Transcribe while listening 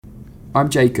I'm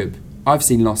Jacob. I've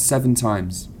seen Lost 7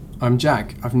 times. I'm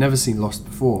Jack. I've never seen Lost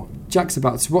before. Jack's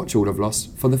about to watch all of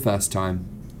Lost for the first time.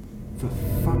 For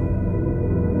fun.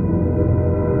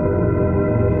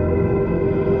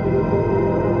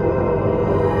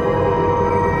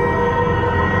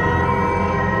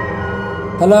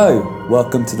 Hello,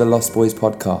 welcome to the Lost Boys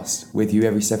podcast. With you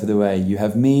every step of the way, you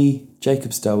have me,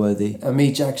 Jacob Stowworthy. And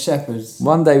me, Jack Shepherd.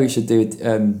 One day we should do it,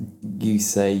 you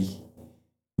say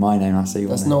my name, I say your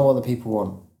name. That's not what the people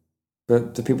want.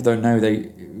 But the people don't know,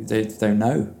 they don't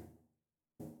know.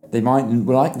 They might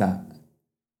like that.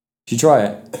 Should you try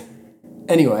it?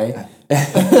 Anyway.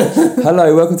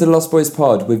 Hello, welcome to the Lost Boys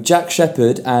pod with Jack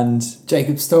Shepherd and...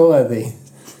 Jacob Stowworthy.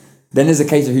 Then there's a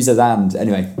case of who says and.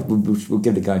 Anyway, we'll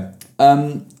give it a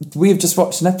go. We've just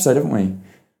watched an episode, haven't we?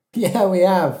 Yeah, we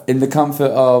have. In the comfort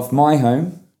of my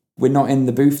home. We're not in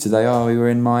the booth today, are we? We're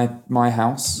in my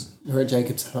house. We're at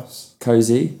Jacob's house.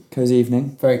 Cozy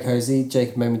evening. Very cozy.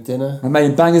 Jacob made me dinner. I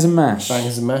made bangers and mash.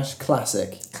 Bangers and mash.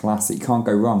 Classic. Can't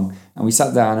go wrong. And we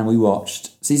sat down and we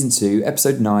watched season 2,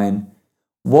 episode 9,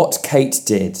 What Kate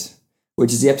Did,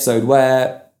 which is the episode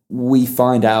where we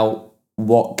find out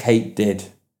what Kate did.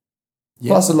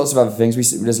 Yeah. Plus lots of other things.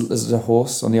 There's a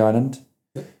horse on the island.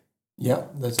 Yeah.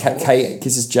 Kate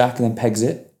kisses Jack and then pegs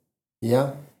it.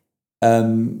 Yeah.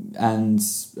 And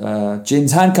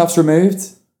Jin's handcuffs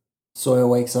removed. Sawyer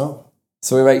wakes up.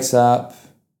 So he wakes up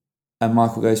and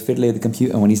Michael goes fiddly at the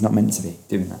computer when he's not meant to be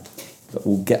doing that. But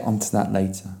we'll get onto that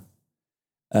later.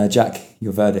 Jack,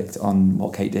 your verdict on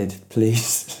what Kate did,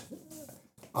 please.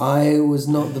 I was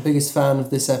not the biggest fan of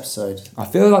this episode. I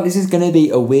feel like this is going to be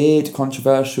a weird,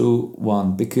 controversial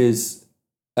one because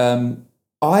I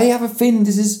have a feeling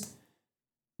this is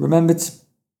remembered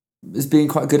as being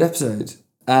quite a good episode.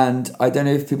 And I don't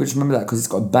know if people just remember that because it's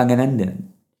got a banging ending.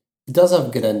 It does have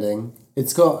a good ending.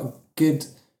 It's got a good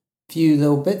few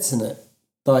little bits in it.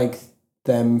 Like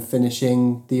them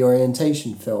finishing the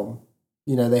orientation film.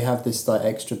 You know, they have this like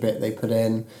extra bit they put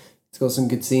in. It's got some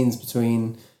good scenes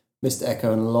between Mr.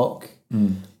 Echo and Locke.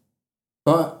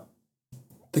 But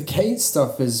the Kate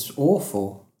stuff is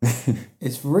awful.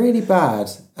 It's really bad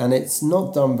and it's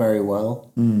not done very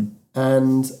well.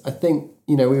 And I think,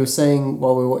 you know, we were saying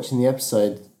while we were watching the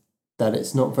episode that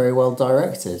it's not very well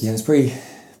directed. Yeah, it's pretty...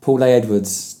 Paul A.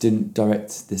 Edwards didn't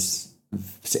direct this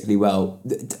particularly well.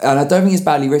 And I don't think it's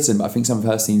badly written, but I think some of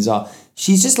her scenes are.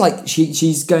 She's just like,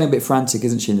 she's going a bit frantic,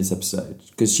 isn't she, in this episode?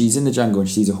 Because she's in the jungle and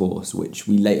she sees a horse, which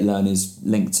we later learn is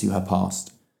linked to her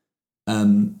past.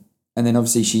 And then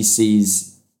obviously she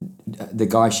sees the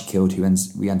guy she killed,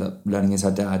 we end up learning is her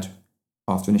dad,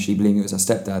 after initially believing it was her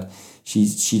stepdad.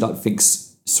 She like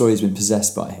thinks Sawyer's been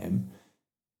possessed by him.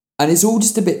 And it's all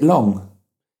just a bit long.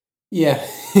 Yeah.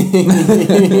 Yeah,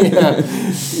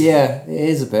 it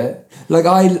is a bit. Like,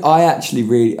 I actually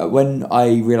really, when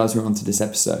I realised we were onto this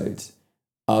episode,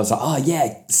 I was like, oh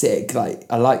yeah, sick. Like,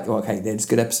 I like, okay, it's a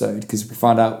good episode because we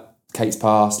find out Kate's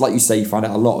past. Like you say, you find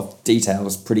out a lot of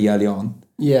details pretty early on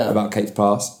about Kate's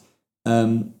past.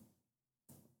 And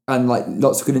like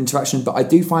lots of good interaction. But I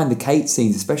do find the Kate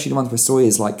scenes, especially the ones where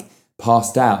Sawyer's like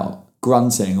passed out,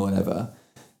 grunting or whatever,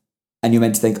 and you're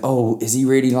meant to think, oh, is he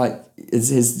really like,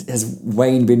 has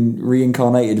Wayne been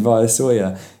reincarnated via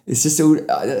Sawyer? It's just all,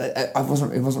 it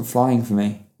wasn't flying for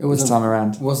me this time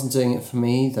around. It wasn't doing it for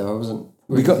me either. I wasn't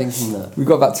really thinking that. We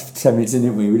got about 10 minutes in,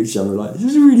 didn't we? With each other, like, this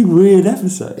is a really weird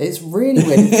episode. It's really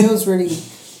weird. It feels really,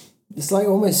 it's like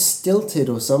almost stilted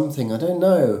or something. I don't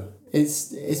know.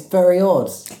 It's very odd.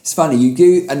 It's funny, you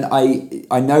do, and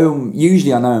I know them,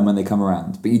 usually I know them when they come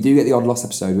around, but you do get the odd Lost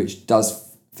episode, which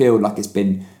does feel like it's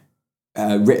been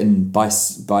written by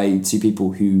two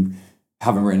people who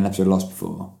haven't written an episode of Lost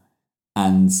before,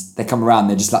 and they come around,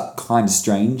 they're just like kind of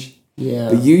strange. Yeah.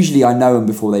 But usually I know them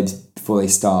before they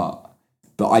start,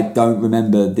 but I don't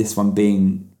remember this one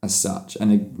being as such,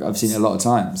 and I've seen it a lot of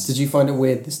times. Did you find it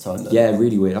weird this time, though? Yeah,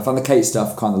 really weird. I found the Kate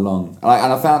stuff kind of long,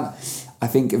 and I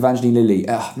think Evangeline Lilly,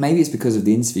 maybe it's because of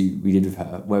the interview we did with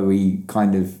her, where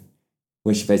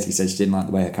she basically said she didn't like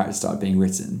the way her character started being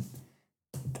written.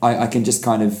 I can just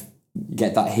kind of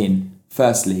get that hint,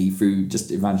 firstly, through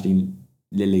just Evangeline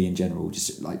Lilly in general,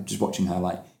 just watching her,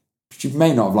 like, she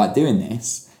may not have liked doing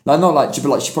this. Like, not like, but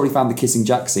like, she probably found the kissing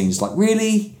Jack scene just like,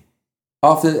 really?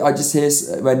 After I just hear,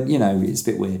 when, you know, it's a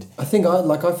bit weird. I think I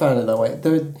found it that way.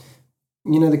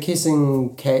 The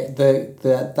kissing,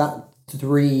 that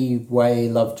three-way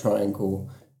love triangle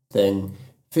thing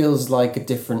feels like a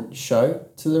different show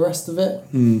to the rest of it.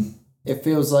 It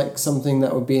feels like something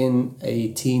that would be in a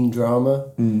teen drama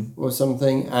or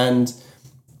something. And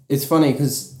it's funny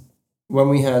because when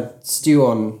we had Stu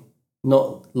on,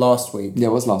 not last week. Yeah,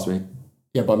 it was last week.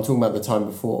 Yeah, but I'm talking about the time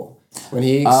before. When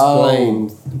he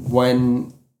explained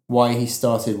why he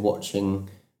started watching...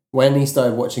 When he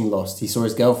started watching Lost, he saw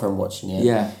his girlfriend watching it.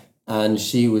 Yeah. And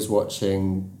she was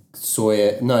watching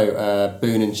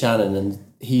Boone and Shannon, and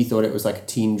he thought it was like a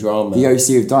teen drama. The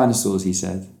OC of dinosaurs, he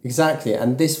said. Exactly,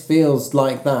 and this feels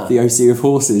like that. The OC of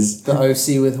horses. The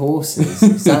OC with horses,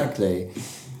 exactly.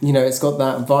 You know, it's got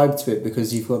that vibe to it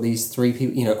because you've got these three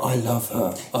people, you know, I love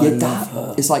her, I love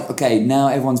her. It's like, okay, now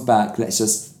everyone's back, let's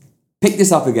just pick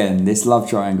this up again, this love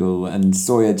triangle, and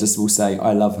Sawyer just will say,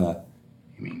 I love her.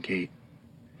 You mean Kate?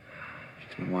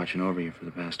 She's been watching over you for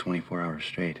the past 24 hours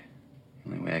straight.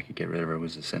 The only way I could get rid of her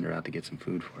was to send her out to get some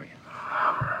food for you.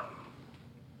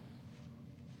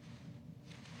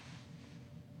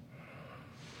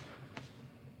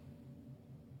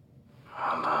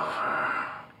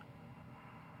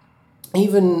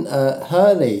 Even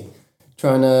Hurley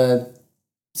trying to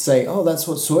say, oh, that's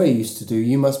what Sawyer used to do.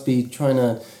 You must be trying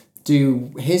to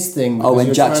do his thing. Oh,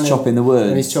 when Jack's chopping the wood.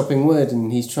 When he's chopping wood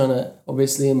and he's trying to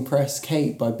obviously impress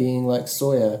Kate by being like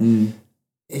Sawyer.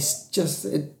 It's just,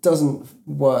 it doesn't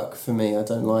work for me. I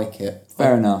don't like it.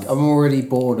 Fair enough. I'm already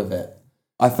bored of it.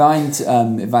 I find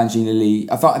Evangeline Lilly...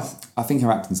 I think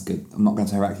her acting's good. I'm not going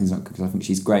to say her acting's not good because I think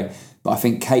she's great. But I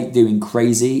think Kate doing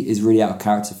crazy is really out of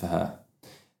character for her.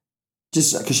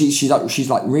 Just because she's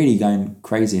like really going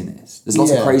crazy in this. There's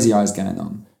lots of crazy eyes going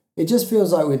on. It just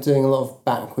feels like we're doing a lot of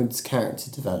backwards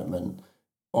character development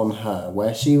on her,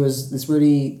 where she was this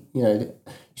really, you know,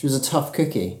 she was a tough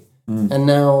cookie. And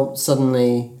now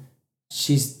suddenly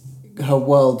her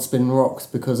world's been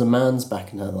rocked because a man's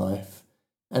back in her life.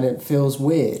 And it feels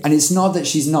weird. And it's not that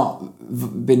she's not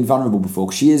been vulnerable before,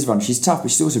 because she is vulnerable. She's tough,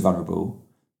 but she's also vulnerable.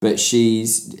 But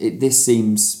this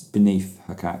seems beneath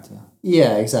her character.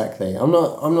 Yeah, exactly. I'm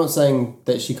not saying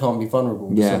that she can't be vulnerable,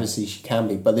 because obviously she can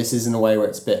be, but this is in a way where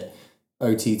it's a bit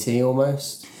OTT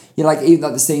almost. Yeah, like even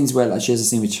like the scenes where like she has a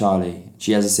scene with Charlie,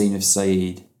 she has a scene with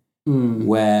Saeed,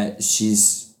 where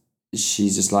she's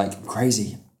just like, I'm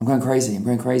going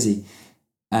crazy,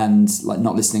 and like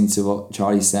not listening to what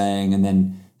Charlie's saying, and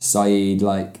then Saeed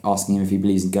like asking him if he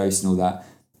believes in ghosts and all that.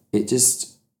 It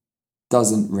just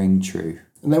doesn't ring true.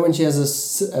 And then when she has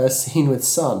a scene with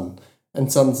Sun,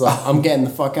 and Sun's like, I'm getting the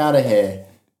fuck out of here.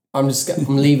 I'm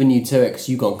leaving you to it because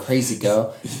you gone crazy,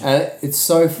 girl. And it's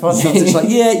so funny. It's like,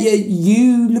 yeah,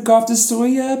 you look after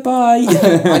Sawyer, bye.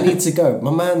 I need to go.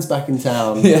 My man's back in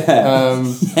town.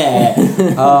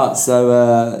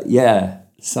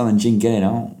 Sun and Jin getting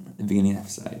on at the beginning of the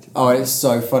episode. Oh, it's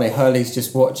so funny. Hurley's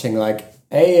just watching like,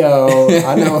 Ayo,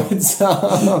 I know what's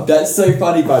up. That's so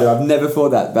funny, by the way. I've never thought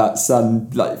that about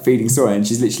Sun like feeding Sawyer, and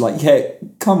she's literally like, yeah,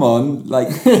 come on,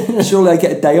 like, surely I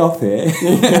get a day off here.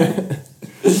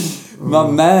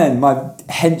 My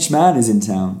henchman is in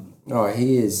town. Oh,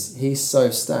 he is. He's so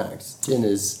stacked. Jin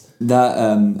is. That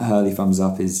Hurley thumbs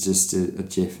up is just a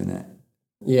gif, isn't it?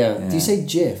 Yeah. Do you say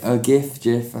GIF? Oh, GIF.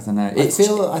 I don't know.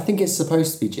 I think it's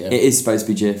supposed to be GIF. It is supposed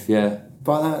to be GIF, yeah.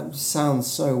 But that sounds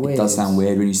so weird. It does sound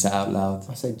weird when you say it out loud.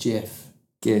 I say GIF.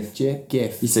 GIF.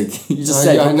 GIF. You said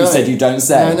you don't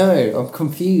say. I know. I'm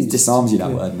confused. It disarms you,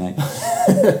 that word, mate.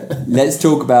 Let's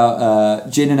talk about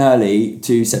Jin and Hurley,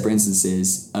 two separate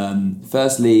instances.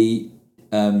 Firstly,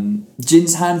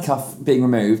 Jin's handcuff being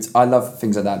removed. I love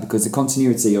things like that because the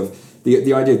continuity of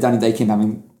the idea of Danny Dakin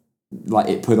having like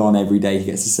it put on every day he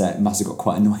gets to set must have got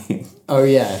quite annoying. Oh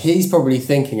yeah, he's probably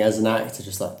thinking as an actor,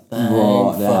 just like,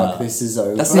 fuck, this is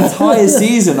over. That's the entire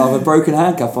season of a broken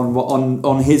handcuff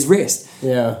on his wrist.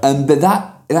 Yeah. But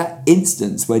that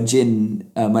instance where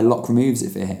where Locke removes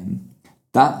it for him,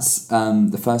 that's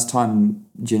the first time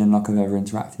Jin and Locke have ever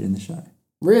interacted in the show.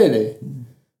 Really?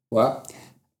 What?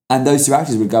 And those two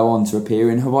actors would go on to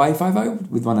appear in Hawaii Five-0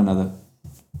 with one another.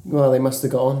 Well, they must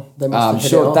have got on. They must I'm have hit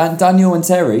sure it off. Daniel and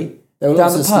Terry. There were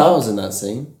lots of smiles in that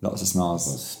scene. Lots of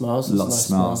smiles. Lots of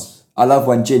smiles. I love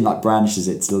when Jin like brandishes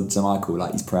it to Michael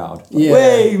like he's proud. Like, yeah.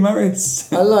 Way, my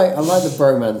wrist. I like the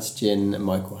bromance Jin and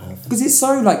Michael have. Because it's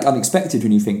so like unexpected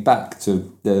when you think back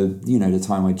to the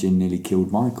time where Jin nearly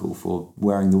killed Michael for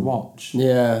wearing the watch.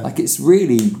 Yeah. Like it's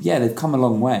really they've come a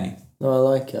long way. No, I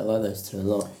like it. I like those two a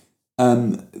lot.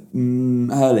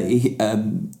 Hurley,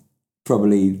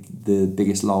 probably the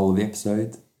biggest lull of the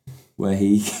episode, where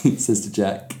he says to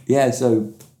Jack, "Yeah,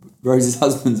 so Rose's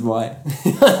husband's white."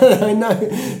 I know,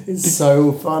 it's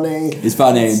so funny. It's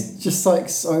funny. It's just like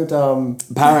so dumb.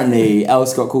 Apparently, L.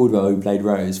 Scott Caldwell, who played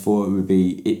Rose, thought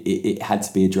it had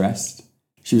to be addressed.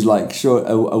 She was like, "Sure,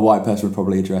 a white person would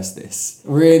probably address this."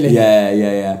 Really?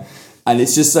 Yeah. And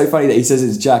it's just so funny that he says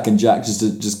it's Jack, and Jack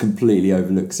just completely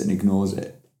overlooks it and ignores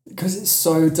it. Because it's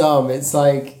so dumb. It's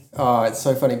like, it's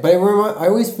so funny. But I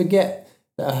always forget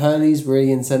that Hurley's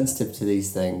really insensitive to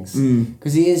these things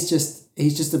because he's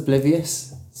just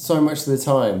oblivious so much of the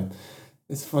time.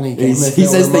 It's funny. He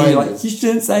says things like, "You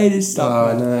shouldn't say this stuff."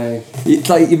 Oh, I know. It's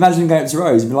like, imagine going up to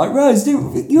Rose and be like, "Rose,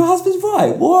 your husband's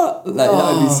white. What?" Like,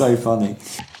 that would be so funny.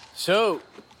 So,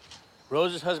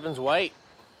 Rose's husband's white.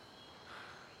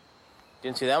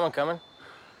 Didn't see that one coming.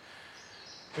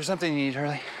 There's something you need,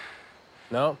 Hurley.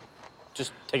 No,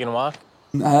 just taking a walk.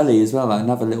 Hurley as well, like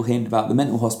another little hint about the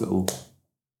mental hospital.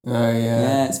 Oh, yeah.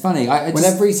 Yeah, it's funny.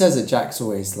 Whenever he says it, Jack's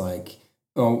always like,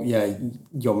 "Oh, yeah,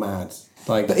 you're mad."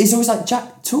 Like, but it's always like,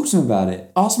 Jack, talk to him about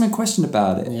it. Ask him a question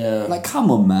about it. Yeah. Like, come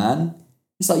on, man.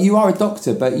 It's like, you are a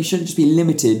doctor, but you shouldn't just be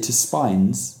limited to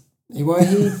spines. why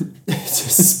he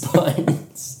just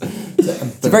spines?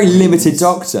 It's a very limited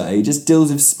doctor. He just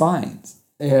deals with spines.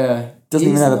 Yeah. Doesn't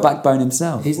even have a backbone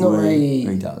himself. He's not very...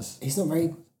 He does. He's not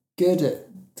very good at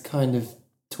kind of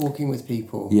talking with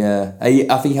people. Yeah.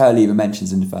 I think Hurley even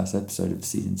mentions in the first episode of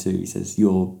season 2, he says,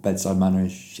 your bedside manner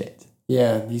is shit.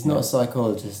 Yeah, he's not a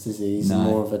psychologist, is he? He's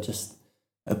more of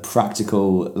a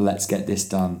practical, let's get this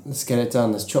done. Let's get it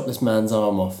done. Let's chop this man's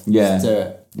arm off. Yeah. Let's do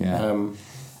it. Yeah.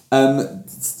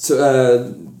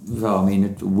 Well, I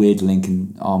mean, a weird link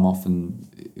and arm off and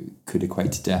could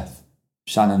equate to death.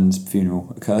 Shannon's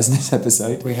funeral occurs in this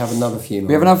episode. We have another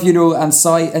funeral. And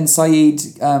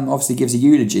Saeed obviously gives a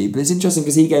eulogy, but it's interesting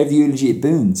because he gave the eulogy at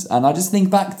Boone's, and I just think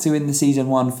back to in the season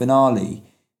 1 finale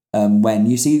when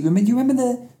you see. Do you remember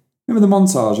the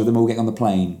montage of them all getting on the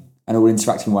plane and all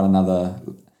interacting with one another?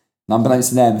 And unbeknownst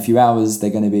to them, a few hours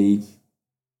they're going to be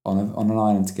on an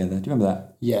island together. Do you remember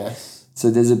that? Yes. So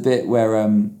there's a bit where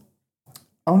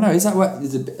oh no, is that what?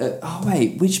 There's a bit, oh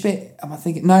wait, which bit am I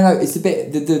thinking? No, it's the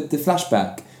bit the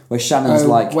flashback where Shannon's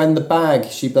like when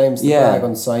she blames the bag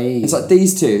on Saeed. It's like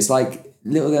these two. It's like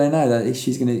little do they know that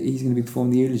he's gonna be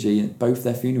performing the eulogy at both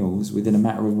their funerals within a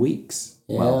matter of weeks.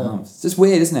 Yeah. Well, months. It's just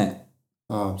weird, isn't it?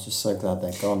 Oh, I'm just so glad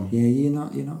they're gone. Yeah, you're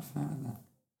not a fan of that.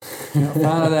 You're not a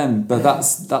fan of them, but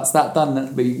that's that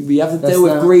done. We have to deal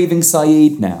with grieving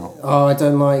Saeed now. Oh, I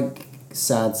don't like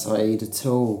sad Saeed at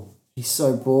all. He's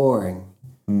so boring.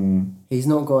 He's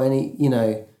not got any,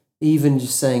 even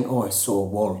just saying, "Oh, I saw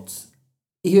Walt."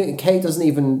 Kate doesn't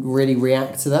even really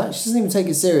react to that. She doesn't even take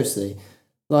it seriously.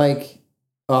 Like,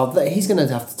 he's going to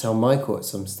have to tell Michael at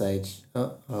some stage.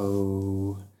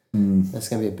 Uh-oh. That's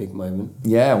going to be a big moment.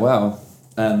 Yeah, well,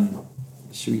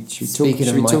 should we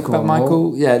talk about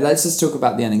Michael? Yeah, let's just talk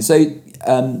about the ending. So,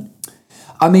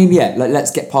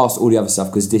 let's get past all the other stuff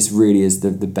because this really is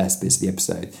the best bits of the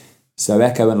episode. So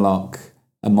Echo and Locke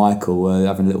and Michael were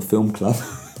having a little film club.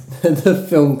 The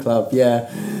film club, yeah.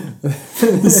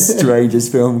 The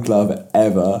strangest film club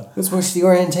ever. Let's watch the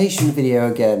orientation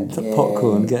video again. The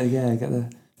popcorn, get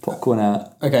the popcorn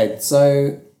out. Okay,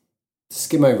 so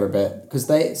skim over a bit because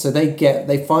they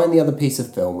find the other piece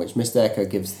of film which Mr. Echo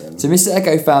gives them. So Mr.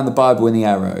 Echo found the Bible in the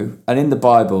arrow, and in the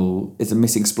Bible is a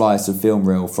missing splice of film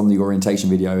reel from the orientation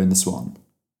video in the Swan.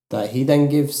 That he then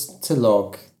gives to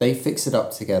Locke. They fix it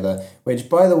up together, which,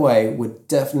 by the way, would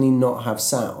definitely not have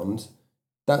sound.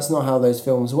 That's not how those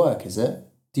films work, is it?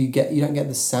 You don't get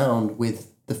the sound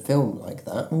with the film like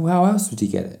that. Well, how else would you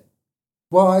get it?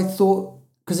 Well, I thought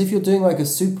because if you're doing like a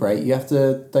Super 8,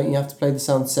 don't you have to play the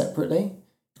sound separately?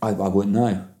 I wouldn't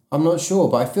know. I'm not sure,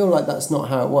 but I feel like that's not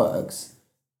how it works.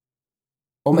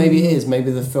 Or maybe it is.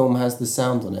 Maybe the film has the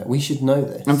sound on it. We should know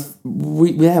this. I'm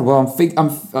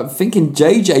thinking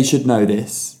JJ should know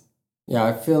this. Yeah,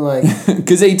 I feel like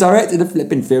because he directed a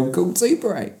flipping film called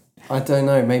Super 8. I don't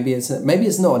know. Maybe it's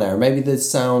not an error. Maybe the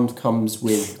sound comes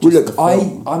with. Well, look,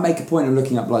 I make a point of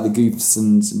looking up like the goofs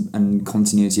and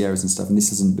continuity errors and stuff, and this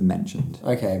hasn't been mentioned.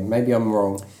 Okay, maybe I'm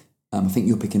wrong. I think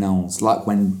you're picking holes, like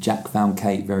when Jack found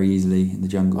Kate very easily in the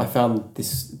jungle. I found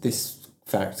this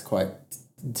fact quite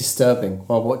disturbing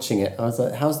while watching it. I was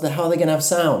like, how are they going to have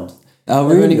sound? Oh,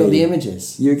 They've really? only got the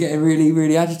images. You're getting really,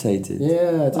 really agitated.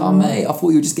 Yeah. Mate, I thought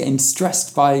you were just getting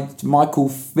stressed by Michael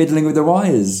fiddling with the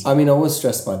wires. I mean, I was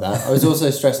stressed by that. I was also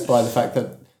stressed by the fact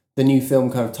that the new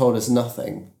film kind of told us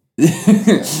nothing.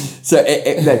 So,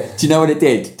 do you know what it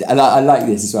did? And I like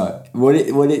this as well. What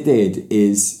it did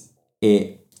is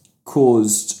it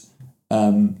caused,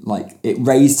 it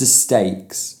raised the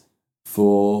stakes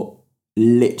for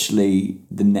literally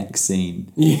the next scene.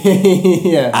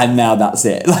 Yeah. And now that's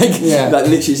it. That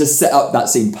literally just set up that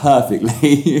scene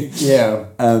perfectly. Yeah.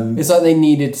 It's like they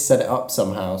needed to set it up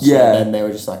somehow. So then they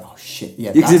were just like, oh shit,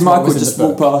 yeah. Because if Michael just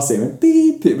walked past him and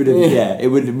beep, it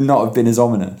would have not have been as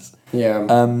ominous.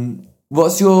 Yeah.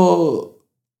 What's your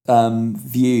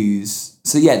views?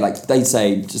 So they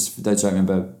say, just for those who don't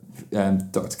remember,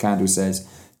 Dr. Candle says,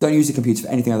 don't use the computer for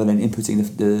anything other than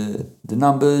inputting the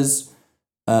numbers.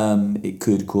 It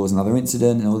could cause another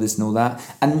incident and all this and all that.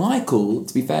 And Michael,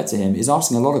 to be fair to him, is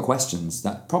asking a lot of questions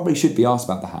that probably should be asked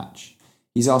about the hatch.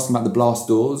 He's asking about the blast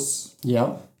doors.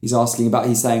 Yeah. He's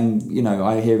saying, you know,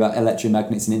 I hear about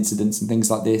electromagnets and incidents and things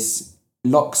like this.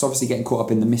 Locke's obviously getting caught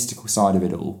up in the mystical side of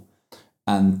it all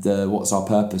and what's our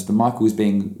purpose. But Michael's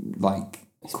being,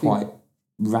 quite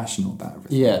rational about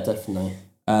everything. Yeah, definitely.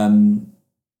 And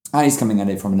he's coming at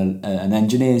it from an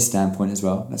engineer's standpoint as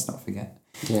well, let's not forget.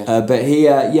 Yeah. But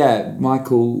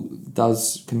Michael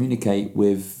does communicate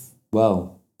with,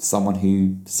 someone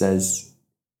who says,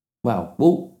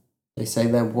 Walt. They say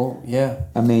they're Walt, yeah.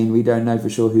 I mean, we don't know for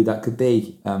sure who that could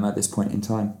be at this point in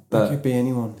time. But it could be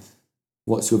anyone.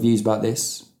 What's your views about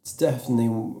this? It's definitely,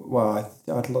 I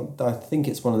think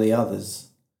it's one of the others.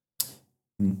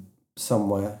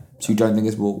 Somewhere. So you don't think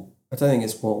it's Walt? I don't think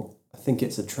it's Walt. I think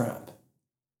it's a trap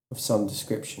of some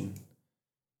description.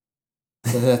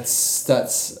 So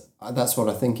that's what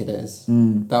I think it is.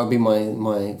 That would be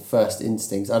my first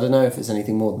instinct. I don't know if it's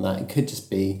anything more than that. It could just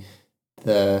be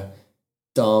the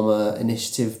Dharma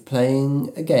Initiative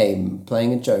playing a game,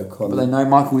 playing a joke on. But they know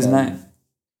Michael's name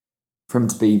for him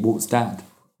to be Walt's dad.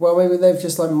 Well, maybe they've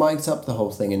just mic'd up the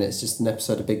whole thing and it's just an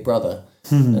episode of Big Brother,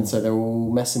 and so they're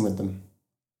all messing with them.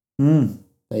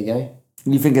 There you go.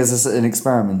 You think it's an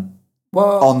experiment?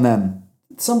 Well, on them.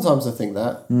 Sometimes I think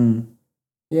that.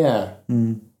 Yeah.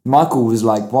 Michael was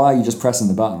like, "Why are you just pressing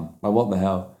the button? Like, what the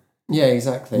hell?" Yeah,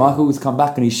 exactly. Michael's come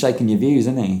back and he's shaking your views,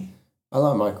 isn't he? I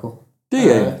like Michael. Do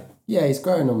you? Yeah, he's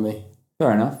grown on me.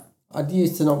 Fair enough. He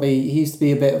used to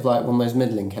be a bit of one of those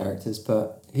middling characters,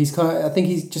 but I think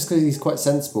he's just because he's quite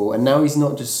sensible, and now he's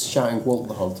not just shouting Walt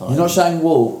the whole time. He's not shouting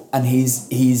Walt, and he's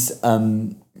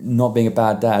not being a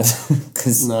bad dad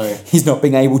because he's not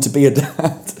being able to be a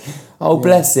dad.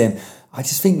 Bless him. I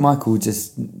just think Michael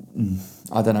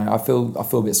I don't know. I feel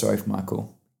a bit sorry for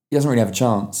Michael. He doesn't really have a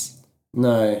chance.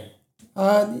 No.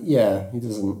 He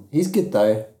doesn't. He's good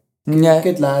though.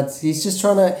 Good lad. He's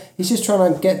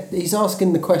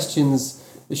asking the questions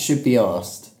that should be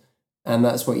asked. And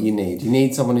that's what you need. You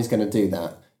need someone who's going to do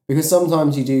that. Because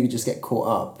sometimes you do just get caught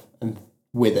up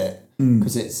with it.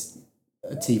 Because it's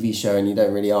a TV show and you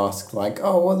don't really ask what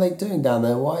are they doing down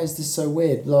there? Why is this so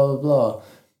weird? Blah, blah, blah.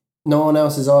 No one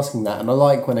else is asking that. And I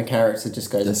like when a character just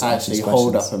goes, actually,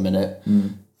 hold up a minute.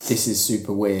 This is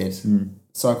super weird.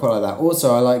 So I quite like that.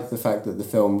 Also, I like the fact that the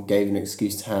film gave an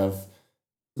excuse to have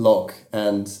Locke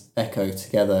and Echo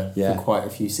together for quite a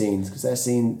few scenes because their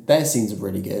scenes are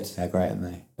really good. They're great, aren't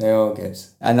they? They are good.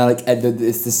 And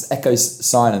it's this Echo's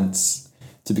silence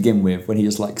to begin with when he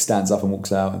just stands up and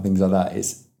walks out and things like that.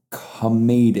 It's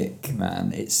comedic,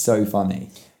 man. It's so funny.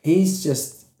 He's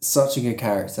just such a good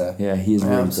character. Yeah, he's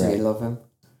really great. I absolutely love him.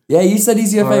 Yeah, you said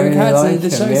he's your favourite character in the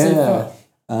show so far.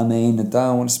 I mean, I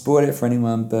don't want to spoil it for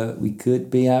anyone, but we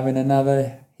could be having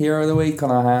another Hero of the Week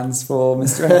on our hands for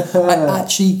Mr. I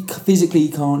actually physically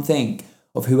can't think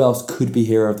of who else could be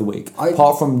Hero of the Week,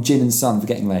 apart from Jin and Sun for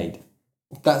getting laid.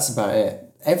 That's about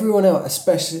it. Everyone else,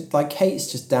 especially,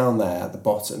 Kate's just down there at the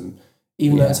bottom,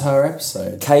 even though it's her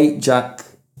episode. Kate, Jack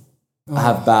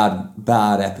have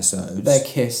bad episodes. Their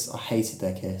kiss, I hated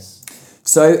their kiss.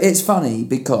 So it's funny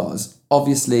because,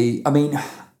 obviously, I mean,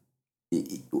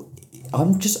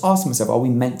 I'm just asking myself, are we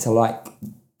meant to like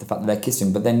the fact that they're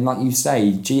kissing? But then, like you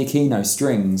say, Giacchino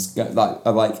strings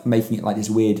are making it this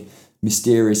weird,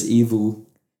 mysterious, evil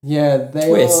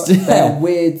twist. They're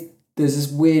weird. There's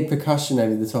this weird percussion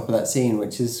over the top of that scene,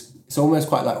 which is it's almost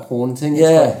quite haunting.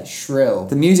 It's quite shrill.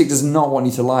 The music does not want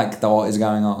you to like what is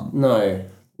going on. No,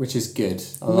 which is good.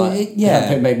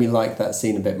 It made me like that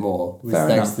scene a bit more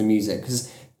thanks to the music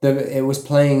because it was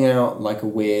playing out like a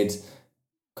weird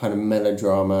kind of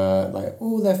melodrama,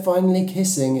 they're finally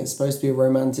kissing, it's supposed to be a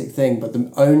romantic thing, but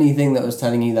the only thing that was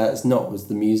telling you that it's not was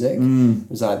the music. It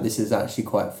was this is actually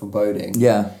quite foreboding.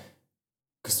 Yeah.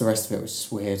 Because the rest of it was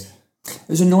just weird. It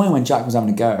was annoying when Jack was having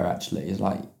a go at her, actually. He's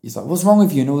like, what's wrong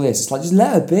with you and all this? It's just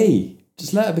let her be.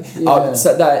 Just let her be. Yeah.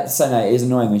 It is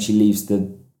annoying when she leaves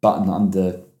the button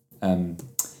under,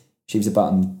 she leaves the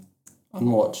button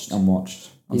unwatched,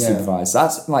 unsupervised.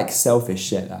 That's selfish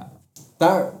shit,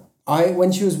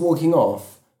 when she was walking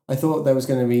off, I thought there was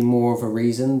going to be more of a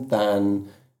reason than...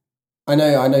 I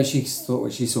know she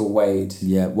thought she saw Wade.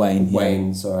 Yeah, Wayne.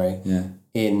 Wayne, sorry. Yeah.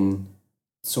 In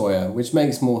Sawyer, which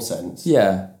makes more sense.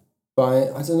 Yeah.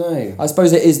 But I don't know. I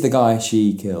suppose it is the guy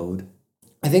she killed.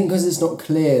 I think because it's not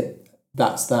clear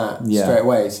that's that straight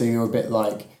away, so you're a bit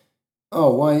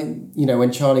oh, why...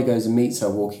 when Charlie goes and meets her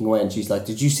walking away and she's like,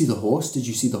 did you see the horse? Did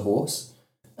you see the horse?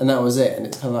 And that was it, and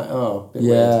it's kind of a bit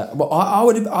weird. Well,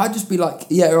 I'd just be like,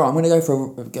 yeah, all right, I'm going to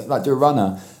go do a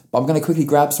runner, but I'm going to quickly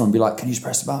grab someone and be like, can you just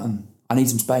press the button? I need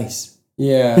some space.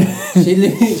 Yeah. She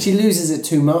loses it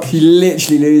too much. She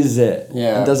literally loses it.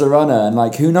 Yeah. And does a runner. And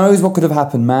like, who knows what could have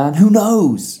happened, man? Who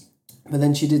knows? But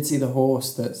then she did see the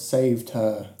horse that saved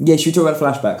her. Yeah, should we talk about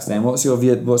flashbacks then? What's your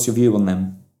view on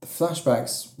them? The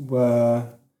flashbacks were...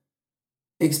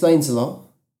 explains a lot.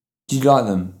 Did you like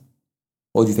them?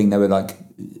 Or do you think they were like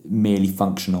merely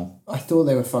functional? I thought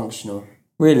they were functional.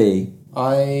 Really?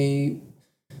 I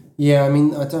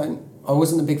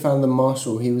wasn't a big fan of the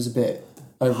Marshal. He was a bit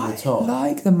over the top. I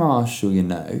like the Marshal, you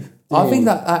know. I think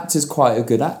that actor's quite a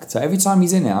good actor. Every time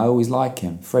he's in it, I always like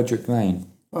him. Frederick Lane.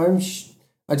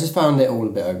 I just found it all a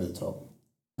bit over the top.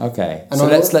 Okay, And so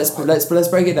let's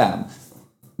break it down.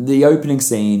 The opening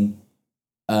scene,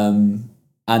 and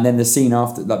then the scene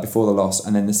after, like before the loss,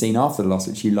 and then the scene after the loss,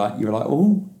 which you were like,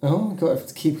 oh, got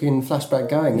to keep in flashback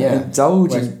going. Yeah,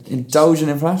 indulging in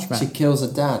flashback. She kills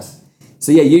her dad.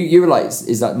 So yeah, you were like,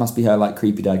 is that must be her like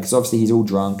creepy dad? Because obviously he's all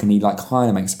drunk and he like kind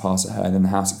of makes a pass at her, and then the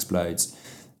house explodes,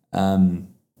 and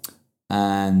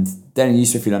then you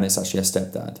swiftly learn it's actually her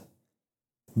stepdad.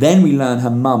 Then we learn her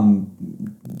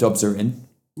mum dobs her in.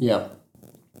 Yeah.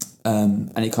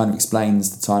 And it kind of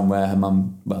explains the time where her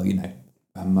mum, well, you know,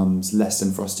 her mum's less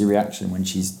than frosty reaction when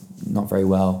she's not very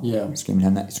well. Yeah.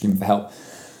 Screaming for help.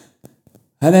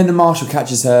 And then the Marshal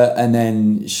catches her, and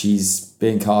then she's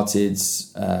being carted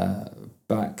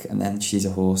back, and then she's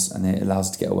a horse, and it allows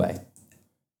her to get away.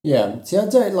 Yeah. See, I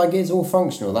don't like it's all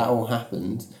functional. That all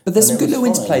happened. But there's some good little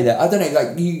interplay there. I don't know,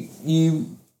 like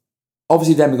you.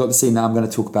 Obviously, then we got the scene that I'm going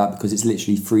to talk about because it's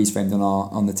literally freeze framed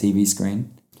on the TV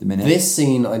screen. The minute this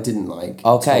scene I didn't like.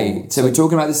 Okay, so we're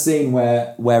talking about the scene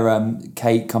where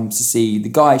Kate comes to see the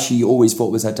guy she always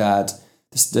thought was her dad,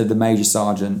 the major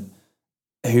sergeant,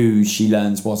 who she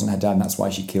learns wasn't her dad, and that's why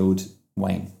she killed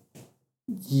Wayne.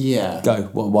 Yeah. Go.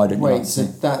 Why don't you? Wait, so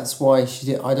that's why she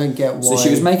did. I don't get why. So she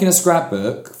was making a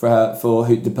scrapbook for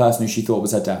the person who she thought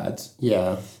was her dad.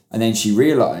 Yeah. And then she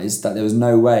realised that there was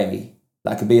no way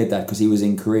that could be her dad because he was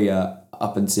in Korea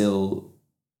up until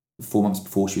 4 months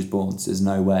before she was born. So there's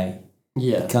no way.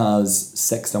 Yeah. Because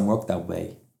sex don't work that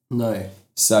way. No.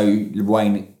 So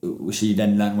she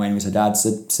then learned Wayne was her dad,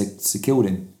 so killed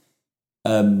him.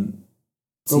 But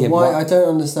why? I don't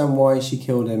understand why she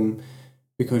killed him.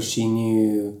 Because she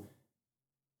knew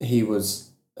he was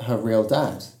her real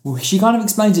dad. Well, she kind of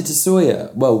explains it to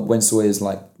Sawyer. Well, when Sawyer's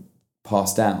like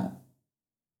passed out,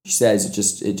 she says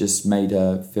it just made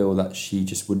her feel that she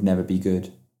just would never be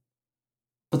good.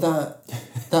 But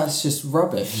that's just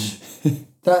rubbish.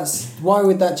 Why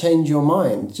would that change your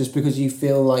mind? Just because you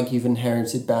feel like you've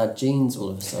inherited bad genes all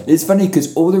of a sudden? It's funny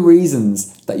because all the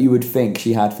reasons that you would think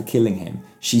she had for killing him,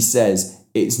 she says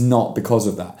it's not because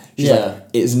of that. She's like,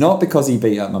 it's not because he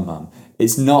beat up my mum.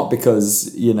 It's not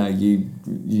because, you know, you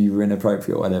were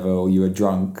inappropriate or whatever, or you were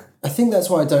drunk. I think that's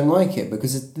why I don't like it,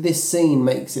 because this scene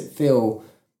makes it feel,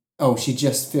 she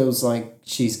just feels like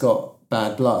she's got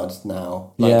bad blood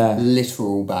now. Like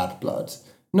literal bad blood.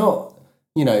 Not,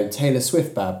 you know, Taylor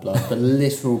Swift bad blood, but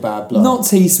literal bad blood. Not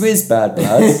T-Swizz bad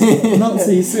blood. Not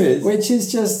T-Swizz. Which is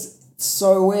just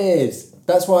so weird.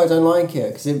 That's why I don't like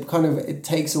it, because it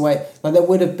takes away... Like, there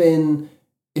would have been...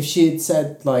 If she had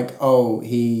said, like,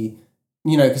 he...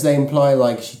 You know, because they imply,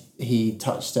 like, he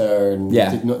touched her and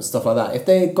did not stuff like that. If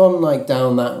they had gone, like,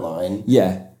 down that line...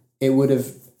 Yeah. It would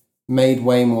have made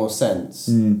way more sense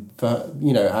for,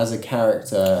 you know, as a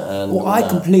character and... Well, I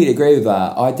completely agree with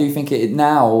that. I do think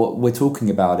now we're talking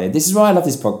about it. This is why I love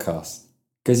this podcast.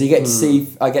 Because you get to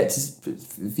see... I get to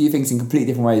view things in completely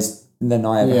different ways than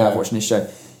I ever have watching this show.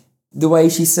 The way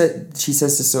she says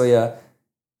to Sawyer,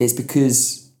 it's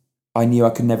because I knew I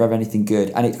could never have anything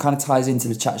good. And it kind of ties into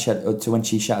the chat shed, or to when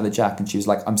she shouted at Jack and she was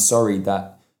like, I'm sorry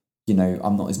that, you know,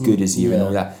 I'm not as good as you and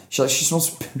all that. She wants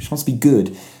to be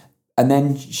good. And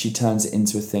then she turns it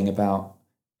into a thing about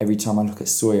every time I look at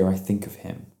Sawyer, I think of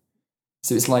him.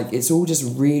 So it's like, it's all just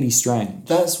really strange.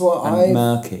 That's what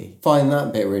murky. Find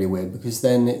that bit really weird, because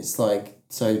then it's like,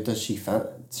 so does she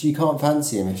she can't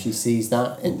fancy him if she sees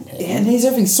that in him. Yeah, and here's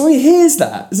everything. Sawyer hears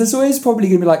that. So Sawyer's probably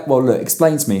going to be like, well, look,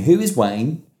 explain to me, who is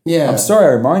Wayne? Yeah. I'm sorry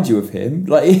I remind you of him.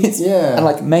 Like, and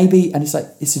like, maybe, and it's like,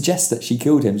 it suggests that she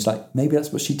killed him. It's like, maybe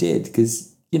that's what she did,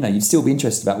 because, you know, you'd still be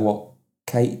interested about what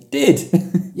Kate did.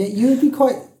 Yeah, you would be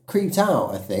quite creeped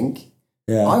out, I think.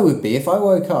 Yeah. I would be if I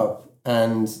woke up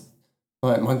and...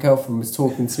 Like, my girlfriend was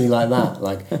talking to me like that,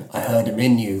 like, I heard him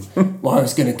in you, well, I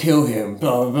was going to kill him,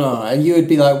 blah, blah, blah. And you would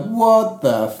be like, what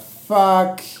the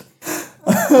fuck?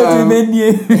 I heard him in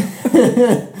you.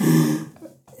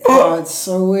 It's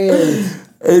so weird.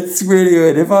 It's really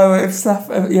weird. If I wake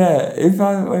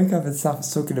up and Saf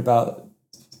was talking about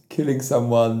killing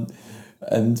someone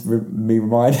and me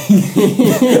reminding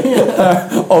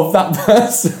her of that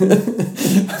person.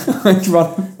 I'd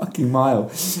run a fucking mile.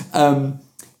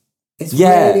 It's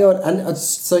really odd. And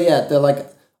so, yeah, they're like,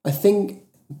 I think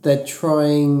they're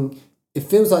trying, it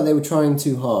feels like they were trying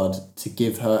too hard to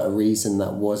give her a reason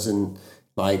that wasn't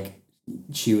like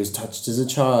she was touched as a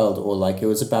child or like it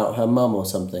was about her mum or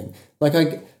something. Like,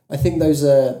 I think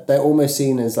they're almost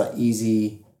seen as like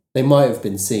easy, they might have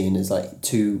been seen as like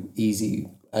too easy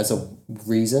as a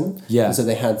reason. Yeah. And so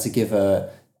they had to give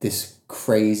her this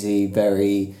crazy,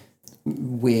 very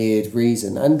weird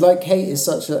reason. And like Kate is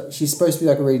she's supposed to be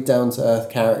like a really down-to-earth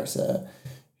character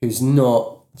who's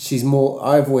not,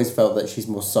 I've always felt that she's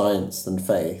more science than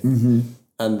faith. Mm-hmm.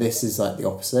 And this is like the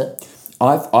opposite.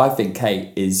 I think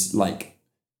Kate is like,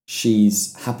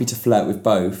 she's happy to flirt with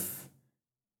both,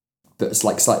 but it's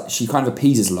like she kind of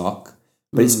appeases Locke,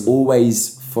 but it's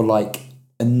always for like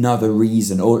another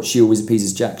reason, or she always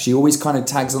appeases Jack. She always kind of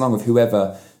tags along with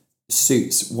whoever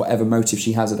suits whatever motive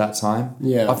she has at that time.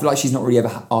 Yeah. I feel like she's not really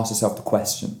ever asked herself the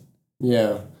question.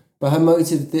 Yeah. But her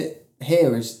motive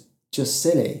here is just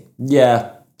silly.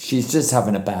 Yeah, she's just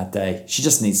having a bad day. She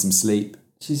just needs some sleep.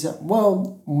 She's but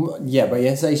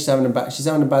you say she's having a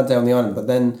bad day on the island, but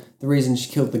then the reason she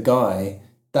killed the guy,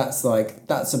 that's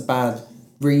a bad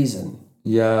reason.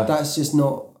 Yeah. That's just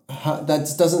not her,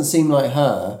 that doesn't seem like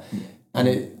her. And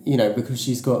it, because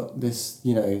she's got this,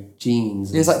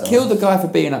 genes. It's like, stuff. kill the guy for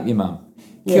beating up your mum.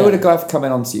 Kill the guy for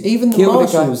coming on to you. Even the kill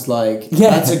marshal was like,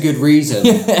 that's a good reason.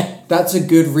 That's a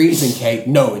good reason, Kate.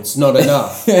 No, it's not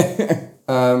enough.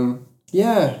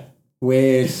 Yeah.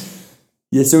 Weird.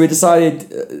 Yeah, so we decided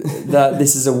that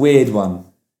this is a weird one.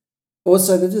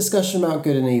 Also, the discussion about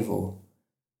good and evil.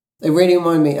 It really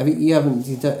reminded me,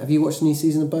 have you watched the new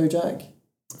season of BoJack?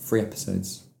 3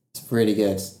 episodes. It's really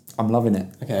good. I'm loving it.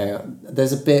 Okay,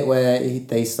 there's a bit where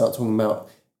they start talking about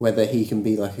whether he can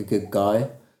be like a good guy,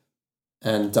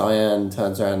 and Diane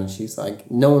turns around and she's like,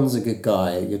 "No one's a good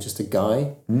guy. You're just a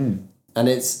guy." Mm. And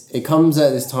it comes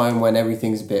at this time when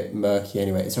everything's a bit murky.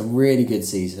 Anyway, it's a really good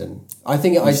season. I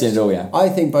think You've seen it all, yeah? I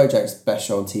think BoJack's the best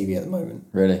show on TV at the moment.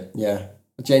 Really? Yeah,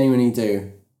 I genuinely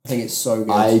do. I think it's so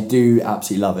good. I do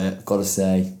absolutely love it. Got to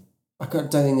say.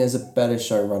 don't think there's a better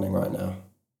show running right now.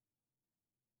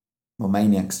 Well,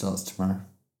 Maniac starts tomorrow.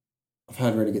 I've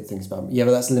heard really good things about it. Yeah,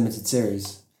 but that's a limited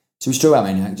series. So we should talk about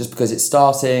Maniac just because it's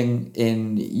starting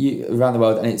around the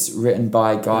world and it's written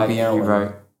by a guy who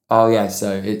wrote. Oh yeah,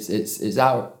 so it's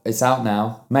out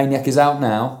now. Maniac is out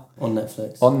now on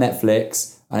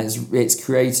Netflix. And it's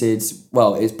created.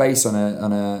 Well, it's based on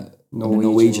a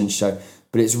Norwegian show,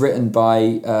 but it's written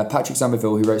by Patrick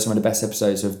Somerville, who wrote some of the best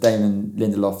episodes of Damon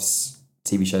Lindelof's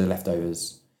TV show The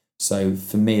Leftovers. So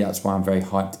for me, that's why I'm very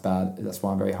hyped about it. That's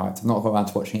why I'm very hyped. I've not got around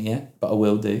to watching it yet, but I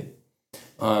will do.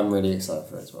 I'm really excited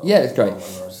for it as well. Yeah, it's great.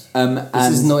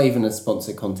 This is not even a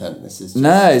sponsored content. This is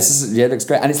just... it looks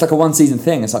great. And it's like a 1-season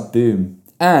thing. It's like boom.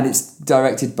 And it's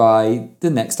directed by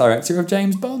the next director of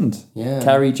James Bond. Yeah.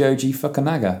 Kari Joji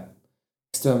Fukunaga.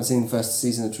 Still haven't seen the first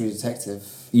season of True Detective.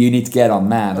 You need to get on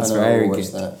that. That's very good.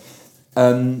 That.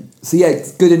 So yeah,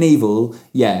 Good and Evil.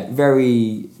 Yeah,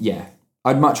 very... Yeah.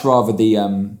 I'd much rather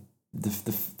the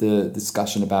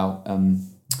discussion about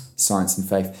science and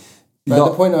faith.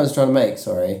 But the point I was trying to make,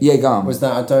 yeah, go on, was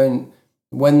that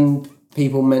when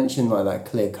people mention like that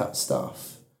clear-cut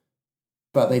stuff,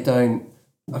 but they don't,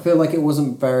 I feel like it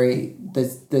wasn't very,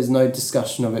 there's no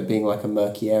discussion of it being like a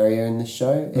murky area in the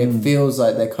show. It feels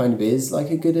like there kind of is like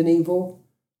a good and evil.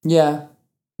 Yeah.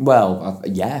 Well,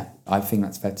 I think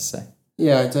that's fair to say.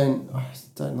 Yeah, I don't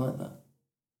like that.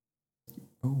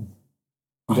 Oh.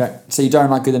 So you don't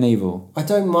like Good and Evil? I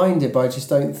don't mind it, but I just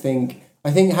don't think... I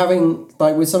think having,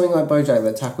 like, with something like BoJack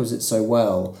that tackles it so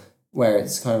well, where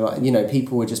it's kind of like,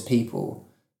 people are just people.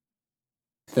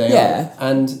 Yeah.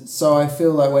 And so I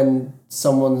feel like when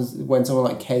someone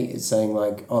like Kate is saying,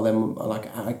 like, oh, then,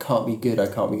 like, I can't be good, I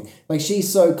can't be... Like,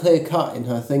 she's so clear-cut in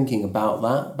her thinking about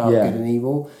that, about good and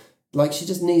evil. Like, she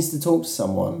just needs to talk to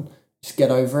someone. Just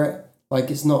get over it. Like,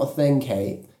 it's not a thing,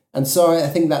 Kate. And so I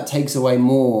think that takes away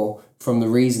more from the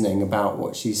reasoning about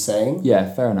what she's saying.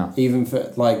 Yeah, fair enough. Even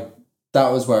for, like... That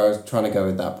was where I was trying to go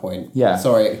with that point. Yeah.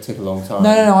 Sorry it took a long time.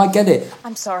 No, I get it.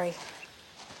 I'm sorry.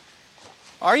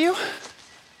 Are you?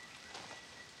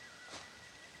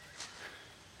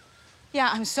 Yeah,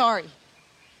 I'm sorry.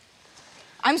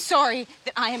 I'm sorry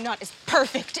that I am not as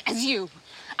perfect as you.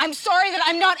 I'm sorry that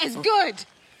I'm not as good.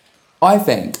 I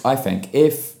think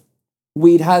if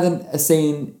we'd had a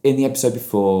scene in the episode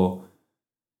before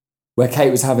where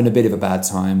Kate was having a bit of a bad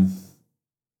time,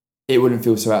 it wouldn't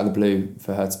feel so out of the blue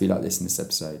for her to be like this in this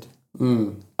episode.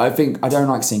 I don't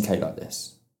like seeing Kate like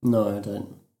this. No, I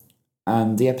don't.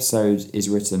 And the episode is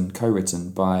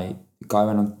co-written by the guy who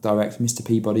went on to direct Mr.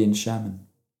 Peabody and Shaman,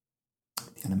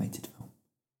 the animated film.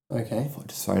 Okay. I thought I'd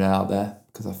just throw that out there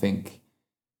because I think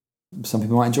some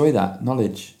people might enjoy that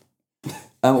knowledge.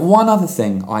 One other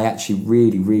thing I actually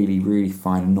really, really, really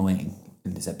find annoying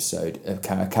in this episode, a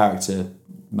character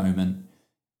moment,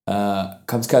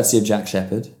 comes courtesy of Jack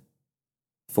Shepherd.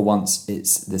 For once,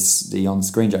 it's the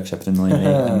on-screen Jack Shepherd annoying me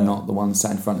and not the one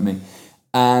sat in front of me.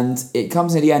 And it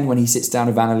comes at the end when he sits down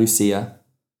with Ana Lucia,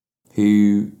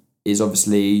 who is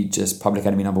obviously just public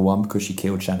enemy number one because she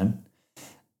killed Shannon.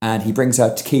 And he brings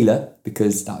her tequila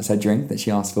because that was her drink that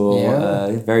she asked for.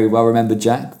 Yeah. Very well remembered,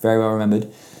 Jack. Very well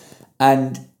remembered.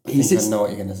 And he sits... I know what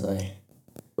you're going to say.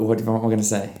 What am I going to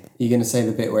say? You're going to say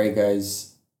the bit where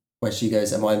she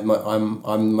goes, I'm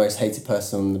the most hated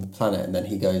person on the planet. And then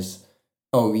he goes,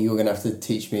 oh, you're going to have to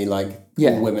teach me, like,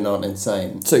 all women aren't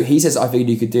insane. So he says, I figured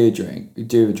you could do a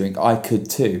drink. I could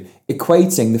too.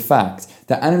 Equating the fact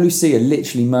that Ana Lucia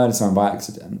literally murdered someone by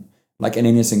accident, like an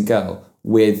innocent girl,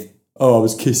 with, oh, I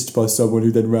was kissed by someone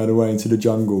who then ran away into the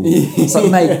jungle. It's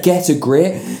like, mate, get a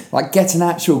grip. Like, get an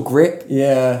actual grip.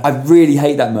 Yeah. I really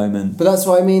hate that moment. But that's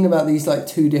what I mean about these, like,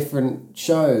 two different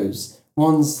shows.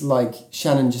 One's, like,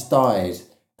 Shannon just died,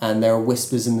 and there are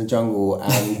whispers in the jungle,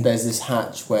 and there's this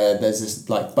hatch where there's this,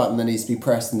 like, button that needs to be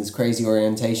pressed in this crazy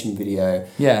orientation video.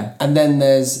 Yeah. And then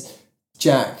there's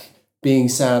Jack being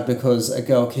sad because a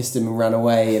girl kissed him and ran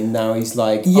away, and now he's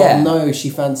like, oh no, she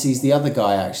fancies the other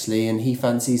guy actually, and he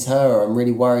fancies her. I'm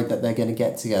really worried that they're going to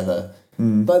get together.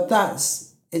 But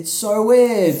it's so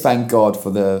weird. Thank God for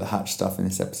the hatch stuff in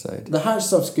this episode. The hatch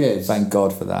stuff's good. Thank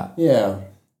God for that. Yeah.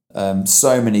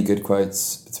 So many good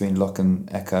quotes between Locke and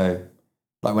Echo.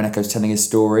 Like when Echo's telling his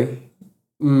story.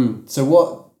 So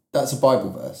what? That's a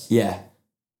Bible verse? Yeah.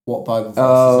 What Bible verse is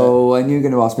it? I knew you were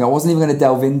going to ask me. I wasn't even going to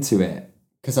delve into it.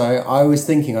 Because I was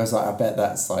thinking, I was like, I bet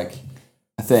that's like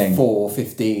a thing.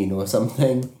 4:15 or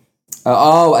something.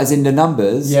 As in the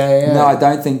numbers? Yeah. No, I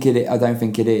don't think it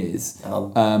is.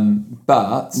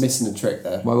 But missing a trick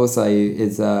there. What I will say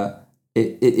is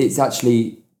it's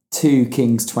actually 2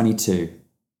 Kings 22.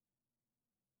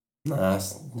 Nah,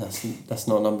 that's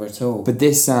not a number at all. But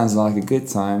this sounds like a good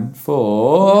time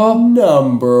for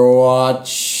Number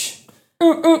Watch.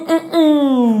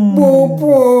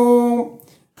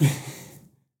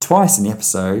 Twice in the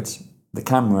episode, the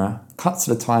camera cuts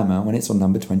to the timer when it's on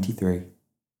number 23.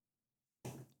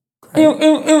 Number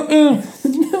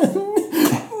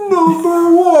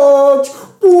Watch.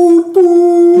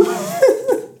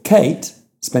 Kate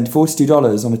spent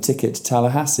 $42 on a ticket to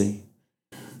Tallahassee.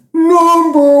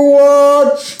 Number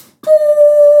Watch.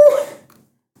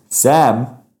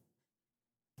 Sam,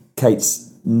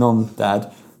 Kate's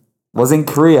non-dad, was in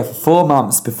Korea for 4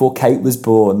 months before Kate was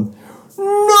born.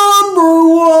 Number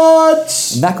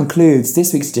Watch. And that concludes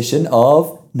this week's edition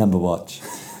of Number Watch.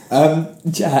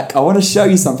 Jack, I want to show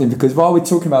you something because while we're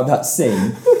talking about that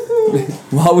scene,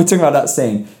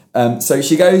 so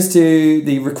she goes to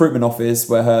the recruitment office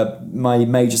where my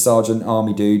Major Sergeant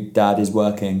Army dude dad is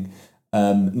working.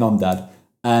 Non-dad.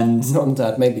 And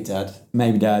non-dad, maybe dad.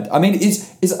 Maybe dad. I mean,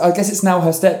 it's I guess it's now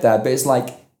her stepdad, but it's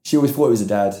like she always thought it was a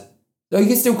dad. So you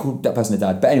can still call that person a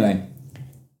dad. But anyway,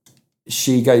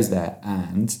 she goes there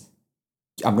and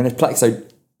I'm going to play. So,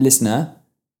 listener,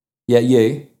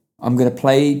 I'm going to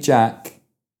play Jack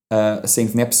a scene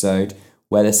from the episode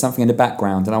where there's something in the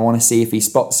background and I want to see if he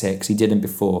spots it because he didn't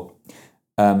before.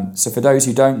 So, for those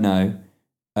who don't know,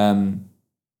 and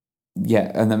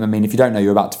then, I mean, if you don't know,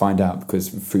 you're about to find out because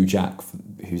through Jack,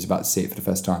 who's about to see it for the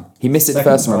first time. He missed it the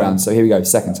first time around, so here we go,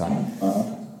 second time.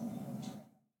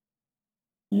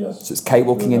 Yes. So it's Kate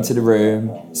walking into the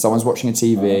room, someone's watching a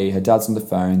TV, her dad's on the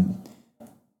phone,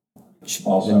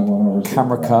 then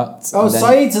camera cut. Oh,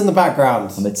 Saeed's in the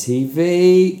background. On the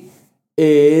TV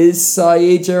is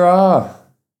Saeed Jarrah.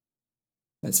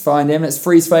 Let's find him, let's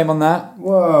freeze frame on that.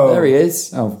 Whoa. There he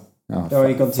is. Oh,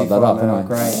 he got too far now,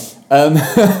 great.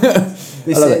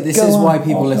 This is why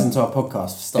people listen to our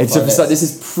podcast. This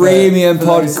is premium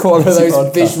quality for those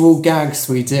podcast. Visual gags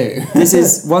we do. This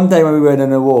is one day when we win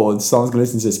an award, someone's going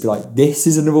to listen to this and be like, this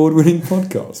is an award-winning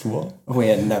podcast. What? We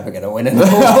are never going to win an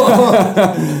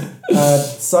award.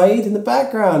 Saeed in the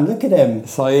background, look at him.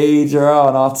 Saeed Jarrah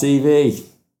on our TV.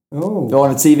 Oh.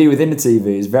 On a TV within the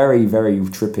TV. It's very, very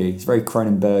trippy. It's very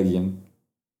Cronenbergian.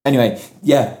 Anyway,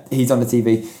 he's on the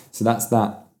TV. So that's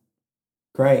that.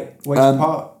 Great. Which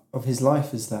part of his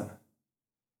life is that?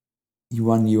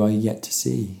 One you are yet to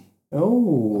see.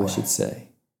 Oh. I should say.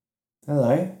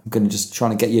 Hello. I'm going to just try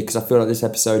to get you because I feel like this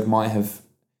episode might have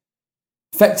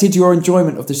affected your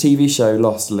enjoyment of the TV show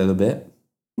lost a little bit.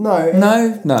 No.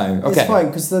 Okay. It's fine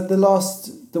because the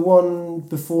last the one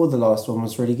before the last one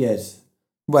was really good.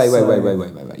 Wait.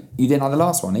 So- You didn't like the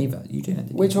last one either. You didn't.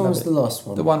 Did you? Which one Love was it. the last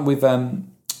one? The one with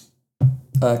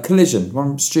Collision. The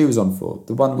one Stu was on for.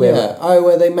 The one where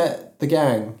where they met the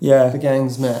gang. Yeah. The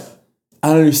gangs met.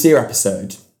 Anna Lucia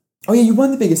episode. Oh yeah, you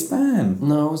weren't the biggest fan.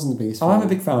 No, I wasn't the biggest fan. I'm a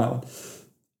big fan of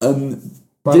that one.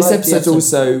 But This I like the episode's episode-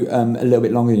 also a little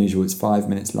bit longer than usual. It's 5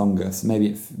 minutes longer, so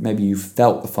maybe you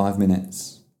felt the 5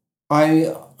 minutes.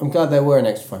 I'm glad there were an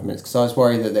extra 5 minutes because I was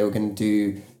worried that they were going to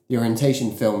do the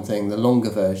orientation film thing, the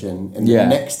longer version, in the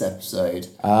next episode.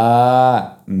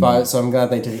 But so I'm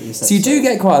glad they did it this episode. So you do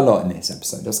get quite a lot in this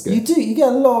episode. That's good. You do. You get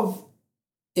a lot of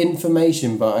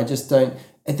information, but I just don't.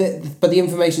 But the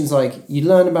information's like you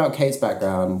learn about Kate's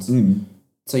background,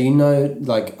 so you know,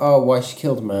 like, why she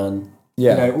killed a man.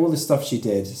 Yeah. You know all the stuff she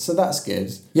did. So that's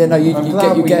good. Yeah, no, I'm you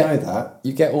glad we get know that.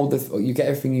 you get you get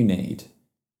everything you need.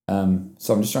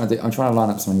 So I'm just trying to line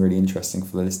up something really interesting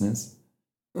for the listeners.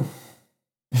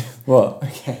 What?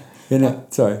 Okay.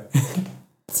 Sorry.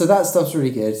 So that stuff's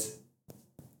really good.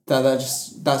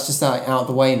 That's just out of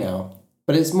the way now.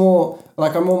 But it's more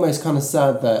like I'm almost kind of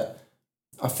sad that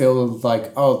I feel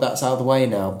like that's out of the way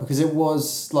now because it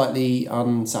was slightly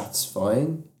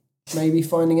unsatisfying. Maybe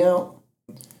finding out.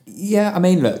 Yeah, I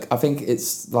mean, look, I think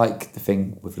it's like the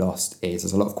thing with Lost is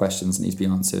there's a lot of questions that need to be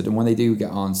answered, and when they do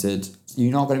get answered,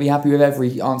 you're not going to be happy with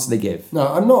every answer they give. No,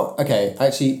 I'm not. Okay,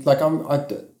 actually, like I'm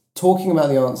talking about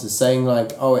the answers, saying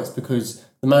like, it's because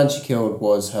the man she killed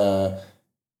was her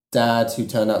dad who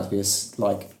turned out to be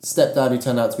stepdad who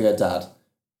turned out to be her dad.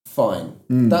 Fine.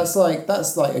 That's like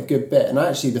a good bit, and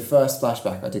actually, the first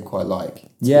flashback I did quite like. To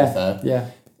be fair. Yeah.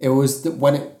 It was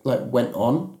when it went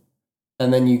on,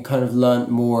 and then you kind of learnt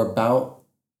more about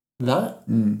that.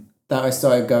 That I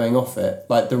started going off it,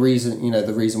 like the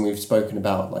reason we've spoken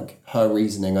about, like her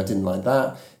reasoning. I didn't like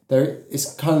that.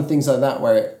 It's kind of things like that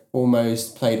where it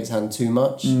almost played its hand too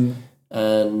much,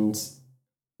 and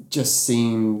just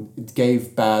it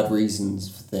gave bad reasons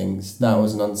for things. That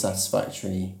was an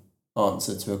unsatisfactory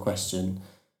answer to a question.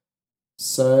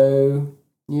 So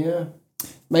yeah,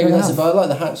 maybe that's it. But I like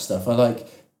the Hatch stuff. I like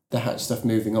the Hatch stuff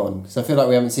moving on because I feel like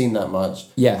we haven't seen that much.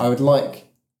 Yeah, I would like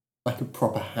a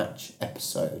proper Hatch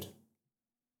episode.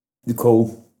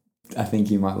 Cool. I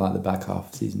think you might like the back half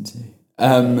of season 2.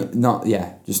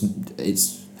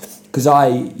 It's because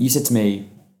you said to me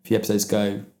a few episodes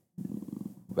ago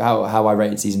how I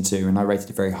rated season 2, and I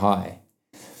rated it very high.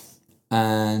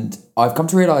 And I've come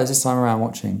to realise this time around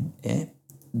watching it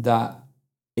that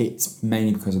it's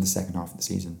mainly because of the second half of the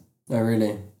season. Oh,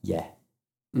 really? Yeah.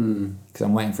 Because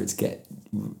I'm waiting for it to get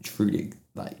truly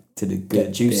to the good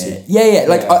Get juicy. bit. Yeah.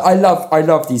 I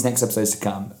love these next episodes to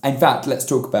come. In fact, let's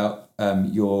talk about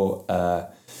your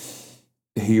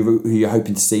who you're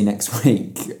hoping to see next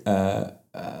week. For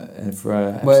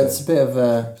it's a bit of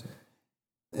a.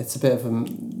 I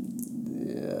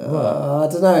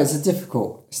don't know. It's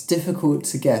difficult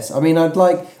to guess. I mean, I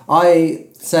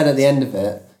said at the end of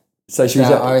it. So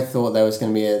I thought there was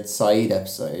going to be a Saeed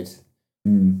episode.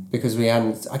 Because we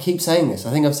hadn't. I keep saying this.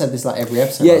 I think I've said this every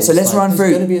episode. Yeah, so let's run through.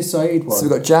 There's going to be a Saeed one. So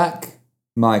we've got Jack,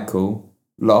 Michael,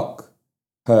 Locke,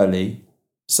 Hurley,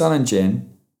 Sun and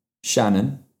Jin,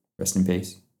 Shannon, rest in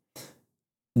peace.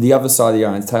 The other side of the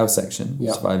island, tail section,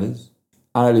 survivors.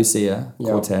 Ana Lucia,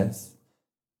 Cortez,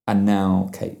 and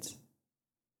now Kate.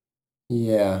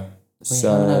 Yeah. We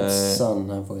haven't had Sun,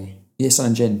 have we? Yeah, Sun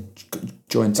and Jin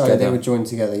joined together. They were joined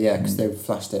together, yeah, because they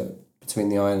flashed it between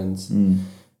the islands.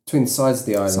 Between the sides of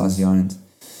the islands.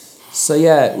 So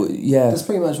yeah. That's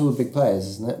pretty much all the big players,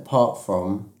 isn't it? Apart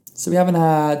from... So we haven't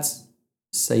had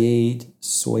Saeed,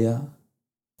 Sawyer.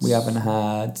 We haven't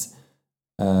had...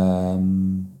 what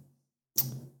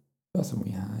else have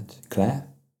we had? Claire?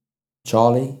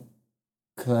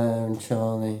 Claire and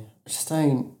Charlie. Just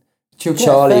don't...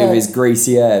 Charlie with his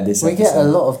greasy hair this episode. We get a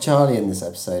lot of Charlie in this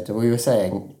episode, we were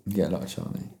saying. We get a lot of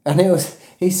Charlie. And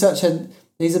he's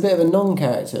a bit of a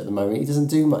non-character at the moment. He doesn't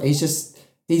do much. He's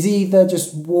either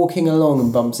just walking along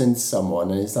and bumps into someone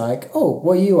and it's like, oh,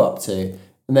 what are you up to?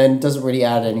 And then doesn't really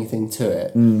add anything to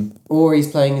it. Or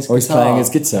he's playing his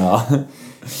guitar.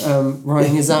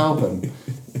 Writing his album.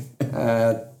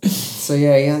 So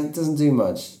yeah, he doesn't do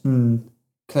much.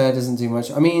 Claire doesn't do much.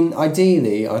 I mean,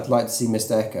 ideally, I'd like to see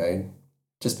Mr. Echo,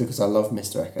 just because I love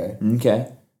Mr. Echo. Okay.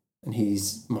 And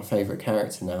he's my favourite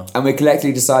character now. And we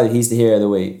collectively decided he's the hero of the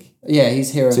week. Yeah,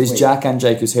 he's hero of the week. So he's Jack and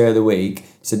Jacob's hero of the week.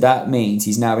 So that means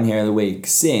he's now been hero of the week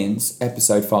since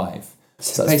episode 5.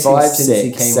 So that's 5,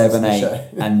 6, 7, 8,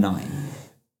 and 9.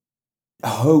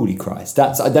 Holy Christ.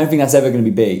 I don't think that's ever going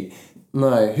to be beat.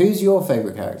 No. Who's your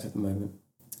favourite character at the moment?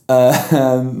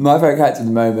 My favourite character at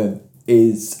the moment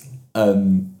is...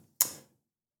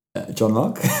 John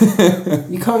Locke.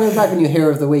 You can't go back and you're Hero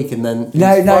of the Week and then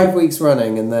No. 5 weeks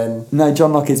running and then... No,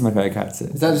 John Locke is my favourite character.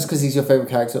 Is that just because he's your favourite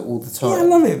character all the time? Yeah, I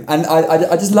love him. And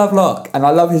I just love Locke. And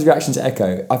I love his reaction to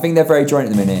Echo. I think they're very joint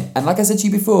at the minute. And like I said to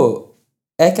you before,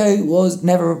 Echo was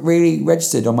never really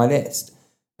registered on my list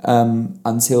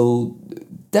until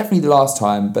definitely the last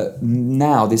time. But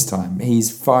now, this time, he's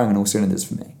firing on all cylinders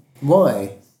for me.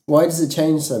 Why? Why does it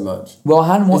change so much? Well, I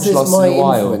hadn't watched Lost in a Is this my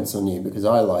while. influence on you because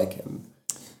I like him?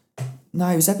 No,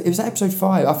 it was episode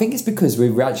 5. I think it's because we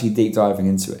were actually deep diving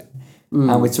into it,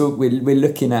 and we're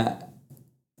looking at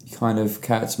kind of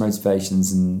character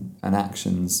motivations and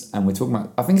actions, and we're talking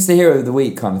about. I think it's the hero of the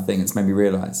week kind of thing that's made me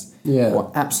realise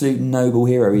what absolute noble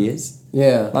hero he is.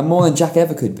 Yeah, like more than Jack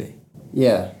ever could be.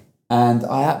 Yeah, and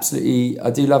I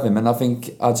do love him, and I think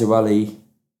Ajawali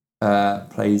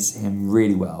plays him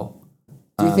really well.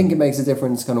 Do you think it makes a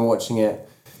difference kind of watching it?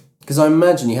 Because I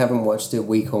imagine you haven't watched it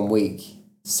week on week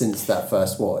since that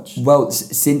first watch. Well,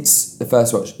 since the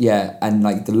first watch, yeah, and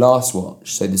like the last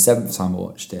watch, so the 7th time I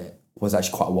watched it was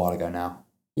actually quite a while ago now.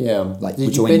 Yeah, like did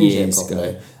which you went binge years it properly?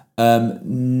 ago.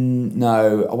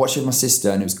 No, I watched it with my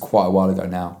sister, and it was quite a while ago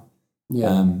now.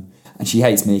 Yeah, and she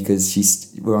hates me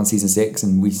because we're on season 6,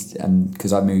 and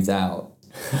because I moved out.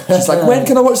 She's like, when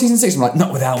can I watch season 6? I'm like,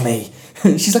 not without me.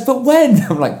 She's like, but when?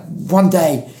 I'm like, one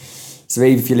day. So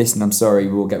Eve, if you're listening, I'm sorry,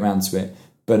 we'll get round to it.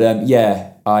 But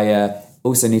yeah, I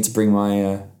also need to bring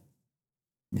my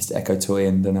Mr. Echo toy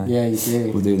in, don't I? Yeah, you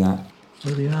do. We'll do that.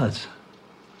 What are the odds?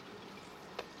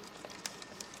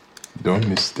 Don't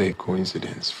mistake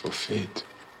coincidence for fate.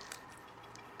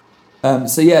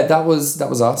 So yeah, that was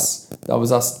us. That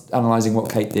was us analysing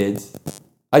what Kate did.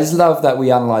 I just love that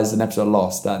we analysed an episode of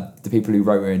Lost that the people who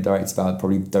wrote it and directed about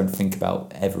probably won't ever think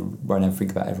about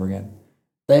ever again.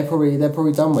 They're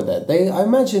probably done with it. I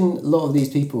imagine a lot of these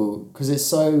people, because it's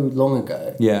so long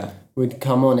ago, would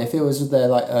come on if it was with their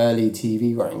like early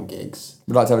TV writing gigs.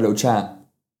 We'd like to have a little chat.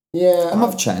 Yeah, I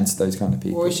love chatting to those kind of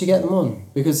people. Or we should get them on,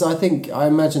 because I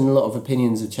imagine a lot of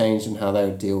opinions have changed on how they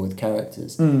would deal with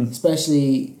characters,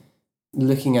 especially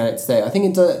looking at it today. I think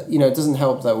it doesn't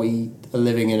help that we are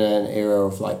living in an era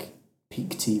of like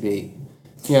peak TV.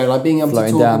 You know, like being able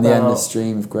floating to talk down about the endless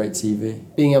stream of great TV.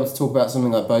 Being able to talk about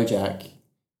something like BoJack,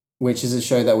 which is a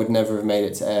show that would never have made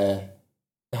it to air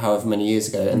however many years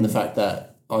ago, and the fact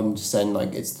that I'm just saying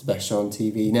like it's the best show on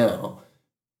TV now,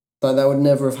 but that would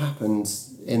never have happened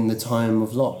in the time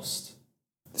of Lost.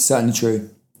 Certainly true.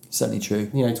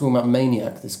 You know, talking about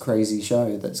Maniac, this crazy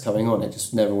show that's coming on, it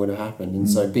just never would have happened. And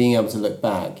so being able to look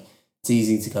back, it's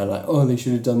easy to go like, oh, they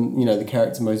should have done, you know, the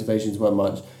character motivations weren't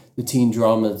much, the teen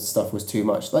drama stuff was too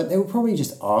much. Like, they were probably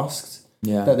just asked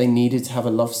that they needed to have a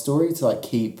love story to like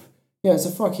keep, it's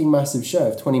a fucking massive show.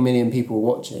 If 20 million people were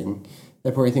watching,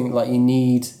 they probably think like you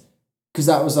need, because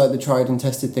that was like the tried and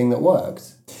tested thing that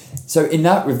worked. So in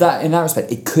that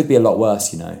respect, it could be a lot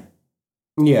worse, you know.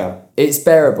 Yeah, it's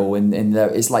bearable in the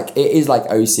it is like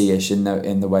OC-ish in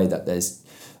the way that there's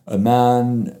a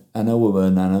man and a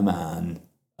woman and a man,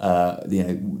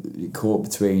 caught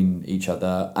between each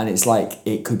other, and it's like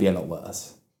it could be a lot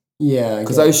worse. Yeah,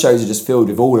 because those shows are just filled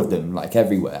with all of them, like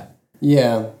everywhere.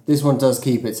 Yeah, this one does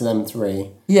keep it to them 3.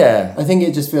 Yeah, I think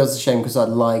it just feels a shame because I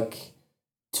like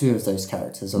 2 of those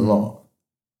characters a lot.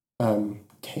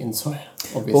 Kate and Sawyer,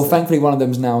 obviously. Well, thankfully one of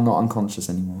them's now not unconscious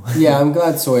anymore. Yeah, I'm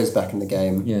glad Sawyer's back in the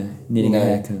game. Yeah, needing a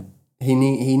haircut. He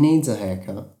needs a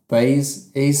haircut, but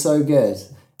he's so good.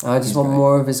 I just want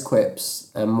more of his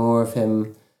quips and more of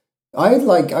him.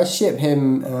 I ship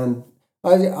him, and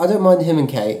I don't mind him and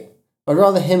Kate. I'd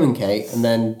rather him and Kate and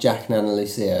then Jack and Ana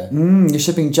Lucia. You're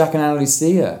shipping Jack and Ana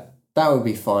Lucia. That would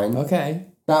be fine. Okay.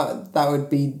 That would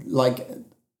be like.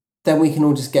 Then we can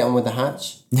all just get on with the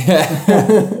hatch. Yeah.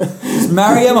 Just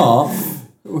marry them off.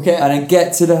 Okay. And then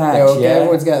get to the hatch. Yeah, we'll get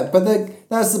everyone together. But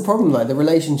that's the problem. Like the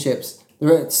relationships,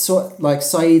 like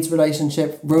Saeed's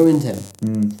relationship ruined him.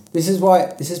 This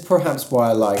is perhaps why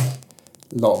I like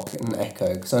Locke and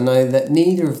Echo, because I know that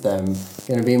neither of them are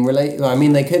going to be in relate. I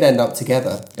mean, they could end up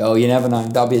together. Oh, you never know.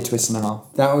 That'll be a twist and a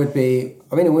half. That would be.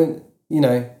 I mean, it wouldn't. You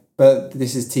know. But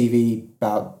this is TV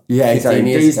about 15 exactly.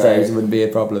 years These ago. days it wouldn't be a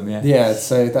problem, Yeah,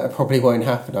 so that probably won't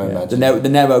happen, I imagine. The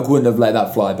network wouldn't have let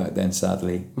that fly back then,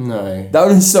 sadly. No. That would have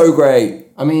been so great.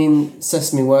 I mean,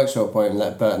 Sesame Workshop won't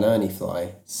let Bert and Ernie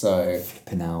fly, so...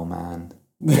 Flipping hell, man.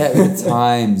 Get with the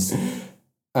times.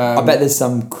 I bet there's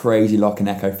some crazy Locke and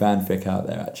Echo fanfic out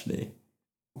there, actually.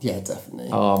 Yeah, definitely.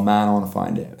 Oh, man, I want to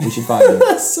find it. We should find it.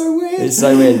 That's so weird. It's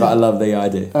so weird, but I love the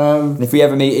idea. And if we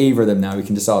ever meet either of them now, we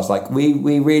can just ask, like,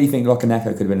 we really think Locke and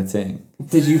Echo could have been a thing.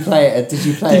 Did you play it? Did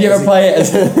you ever play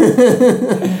it?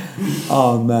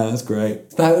 Oh man, that's great.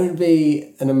 That would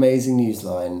be an amazing news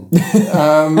line.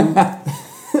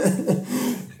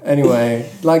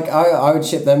 Anyway, like I would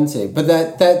ship them too, but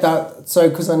that so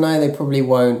because I know they probably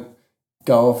won't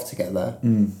go off together,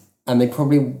 and they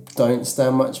probably don't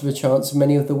stand much of a chance with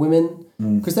many of the women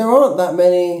because there aren't that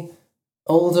many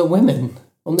older women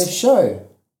on this show.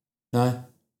 No.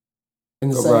 In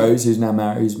the Got same, Rose, who's now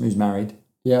married. Who's married.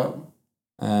 yeah,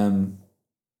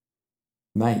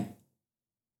 Mate.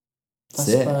 that's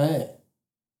it. about it.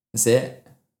 That's it.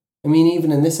 I mean,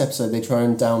 even in this episode, they try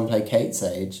and downplay Kate's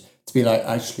age to be like,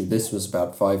 actually, this was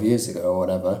about 5 years ago or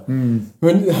whatever.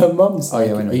 When her mum's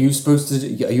like, are you supposed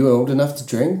to? Are you old enough to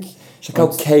drink? Check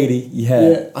out Katie.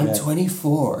 Yeah. I'm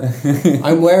 24.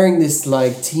 I'm wearing this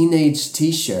like teenage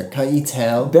T-shirt. Can't you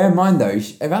tell? Bear in mind though,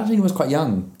 Evangeline was quite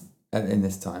young in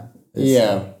this time.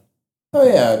 Yeah. Oh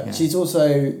yeah. She's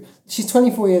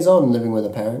 24 years old and living with her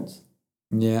parents.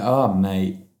 Yeah. Oh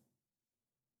mate.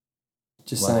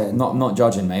 Just saying. Not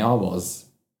judging, mate. I was.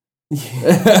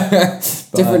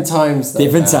 Different times. Though,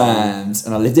 different times,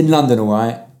 and I lived in London, all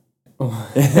right.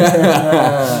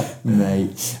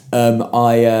 Mate.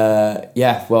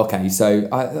 Well, okay. So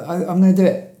I'm gonna do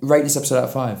it. Rate this episode out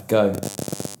of 5. Go.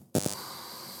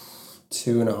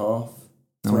 2.5.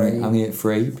 I'm gonna get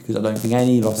 3 because I don't think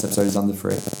any Lost episode is under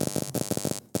 3.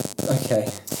 Okay.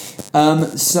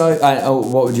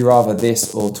 What would you rather,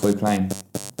 this or Toy Plane?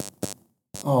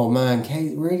 Oh man,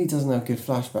 Kate really doesn't have good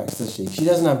flashbacks, does she? She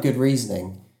doesn't have good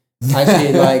reasoning.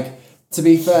 Actually, like, to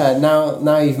be fair,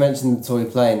 now you've mentioned the toy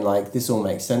plane, like, this all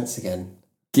makes sense again.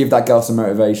 Give that girl some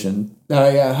motivation.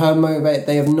 Yeah,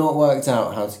 they have not worked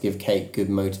out how to give Kate good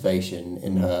motivation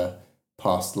in her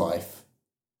past life.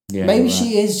 Yeah, Maybe right.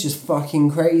 she is just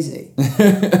fucking crazy.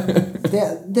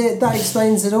 That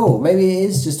explains it all. Maybe it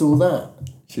is just all that.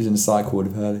 She was in a psych ward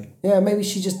of Hurley. Yeah, maybe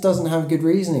she just doesn't have good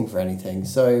reasoning for anything,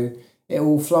 so it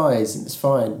all flies and it's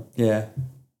fine. Yeah.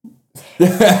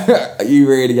 You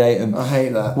really hate him. I hate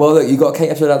that. Well, look, you got Kate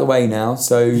episode out of the way now,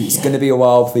 so it's going to be a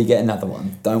while before you get another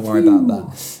one. Don't worry about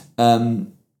that.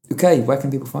 Okay, where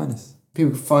can people find us?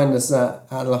 People can find us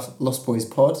at Lost Boys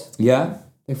Pod. Yeah?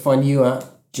 They find you at...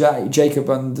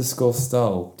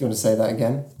 Jacob_Stoll. Do you want to say that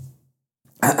again?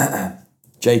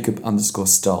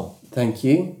 Jacob_Stoll. Thank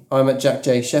you. I'm at Jack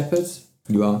J. Shepherd.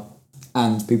 You are.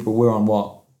 And people, we're on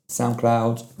what?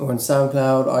 SoundCloud? We're on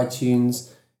SoundCloud,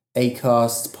 iTunes,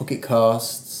 Acast, Pocket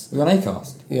Casts. We're on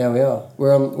Acast? Yeah, we are.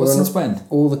 We're on Since when?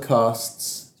 all the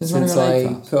casts. Since when are we on I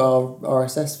Acast? put our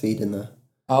RSS feed in there.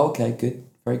 Oh, okay, good.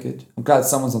 Very good. I'm glad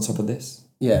someone's on top of this.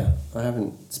 Yeah, I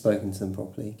haven't spoken to them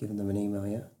properly, given them an email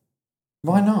yet.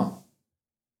 Why not?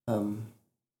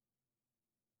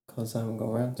 Because I haven't got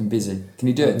around to I'm it. busy. Can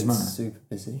you do it tomorrow? Super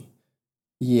busy.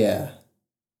 Yeah.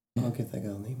 I'll give that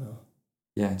girl an email.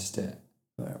 Yeah, just do it.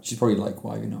 Right. She's probably like,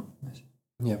 why are you not?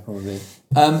 Yeah, probably.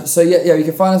 So yeah, you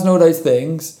can find us on all those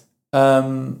things.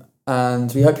 And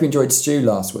we hope you enjoyed Stu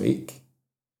last week.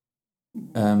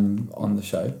 On the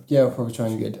show. Yeah, we'll probably try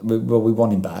and get... We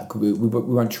want him back. We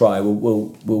won't try.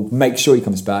 We'll make sure he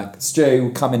comes back.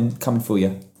 Stu, coming for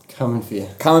you. Coming for you.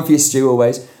 Coming for you, Stu,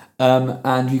 always.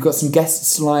 And we've got some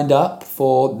guests lined up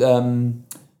for some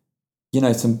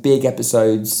big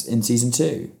episodes in season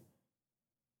 2.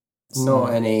 So,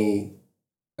 Not any...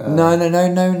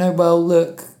 No. Well,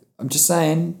 look, I'm just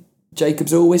saying,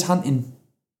 Jacob's always hunting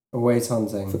Await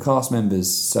hunting. for cast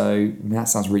members. So, I mean, that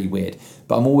sounds really weird.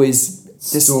 But I'm always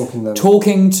just Stalking them.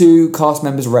 talking to cast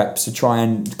members' reps to try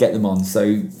and get them on.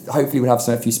 So, hopefully we'll have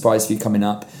a few surprises for you coming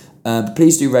up. But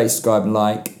please do rate, subscribe and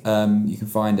like. You can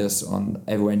find us on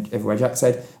everywhere Jack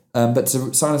said. But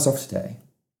to sign us off today,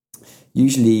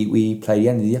 usually we play the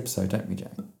end of the episode, don't we,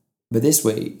 Jack? But this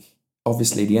week,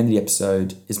 obviously, the end of the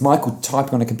episode is Michael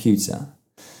typing on a computer.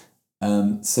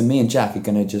 So me and Jack are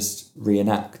going to just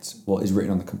reenact what is written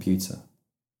on the computer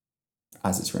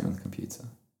as it's written on the computer.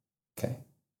 Okay?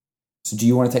 So do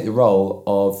you want to take the role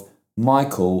of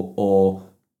Michael or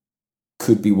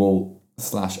could be Walt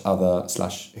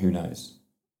 /other/ who knows?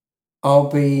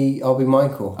 I'll be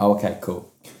Michael. Oh, okay,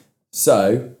 cool.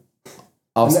 So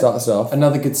I'll start us off.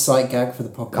 Another good sight gag for the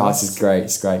podcast. Oh, this is great.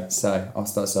 It's great. So I'll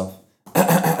start us off.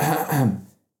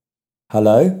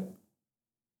 Hello?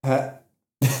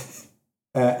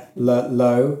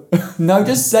 Low. No,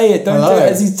 just say it. Don't Hello. do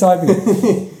it as he's typing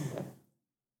it.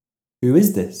 Who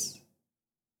is this?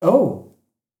 Oh.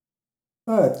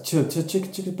 This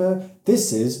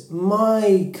is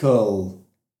Michael.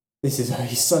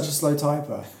 He's such a slow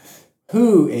typer.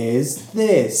 Who is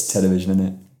this? It's television, isn't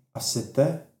it? I sit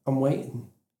there. I'm waiting.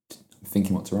 I'm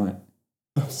thinking what to write.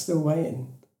 I'm still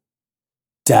waiting.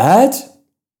 Dad?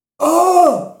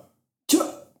 Oh!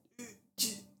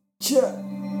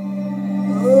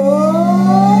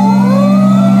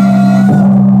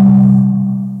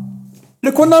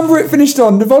 What number it finished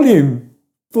on? The volume?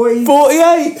 40.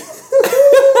 48.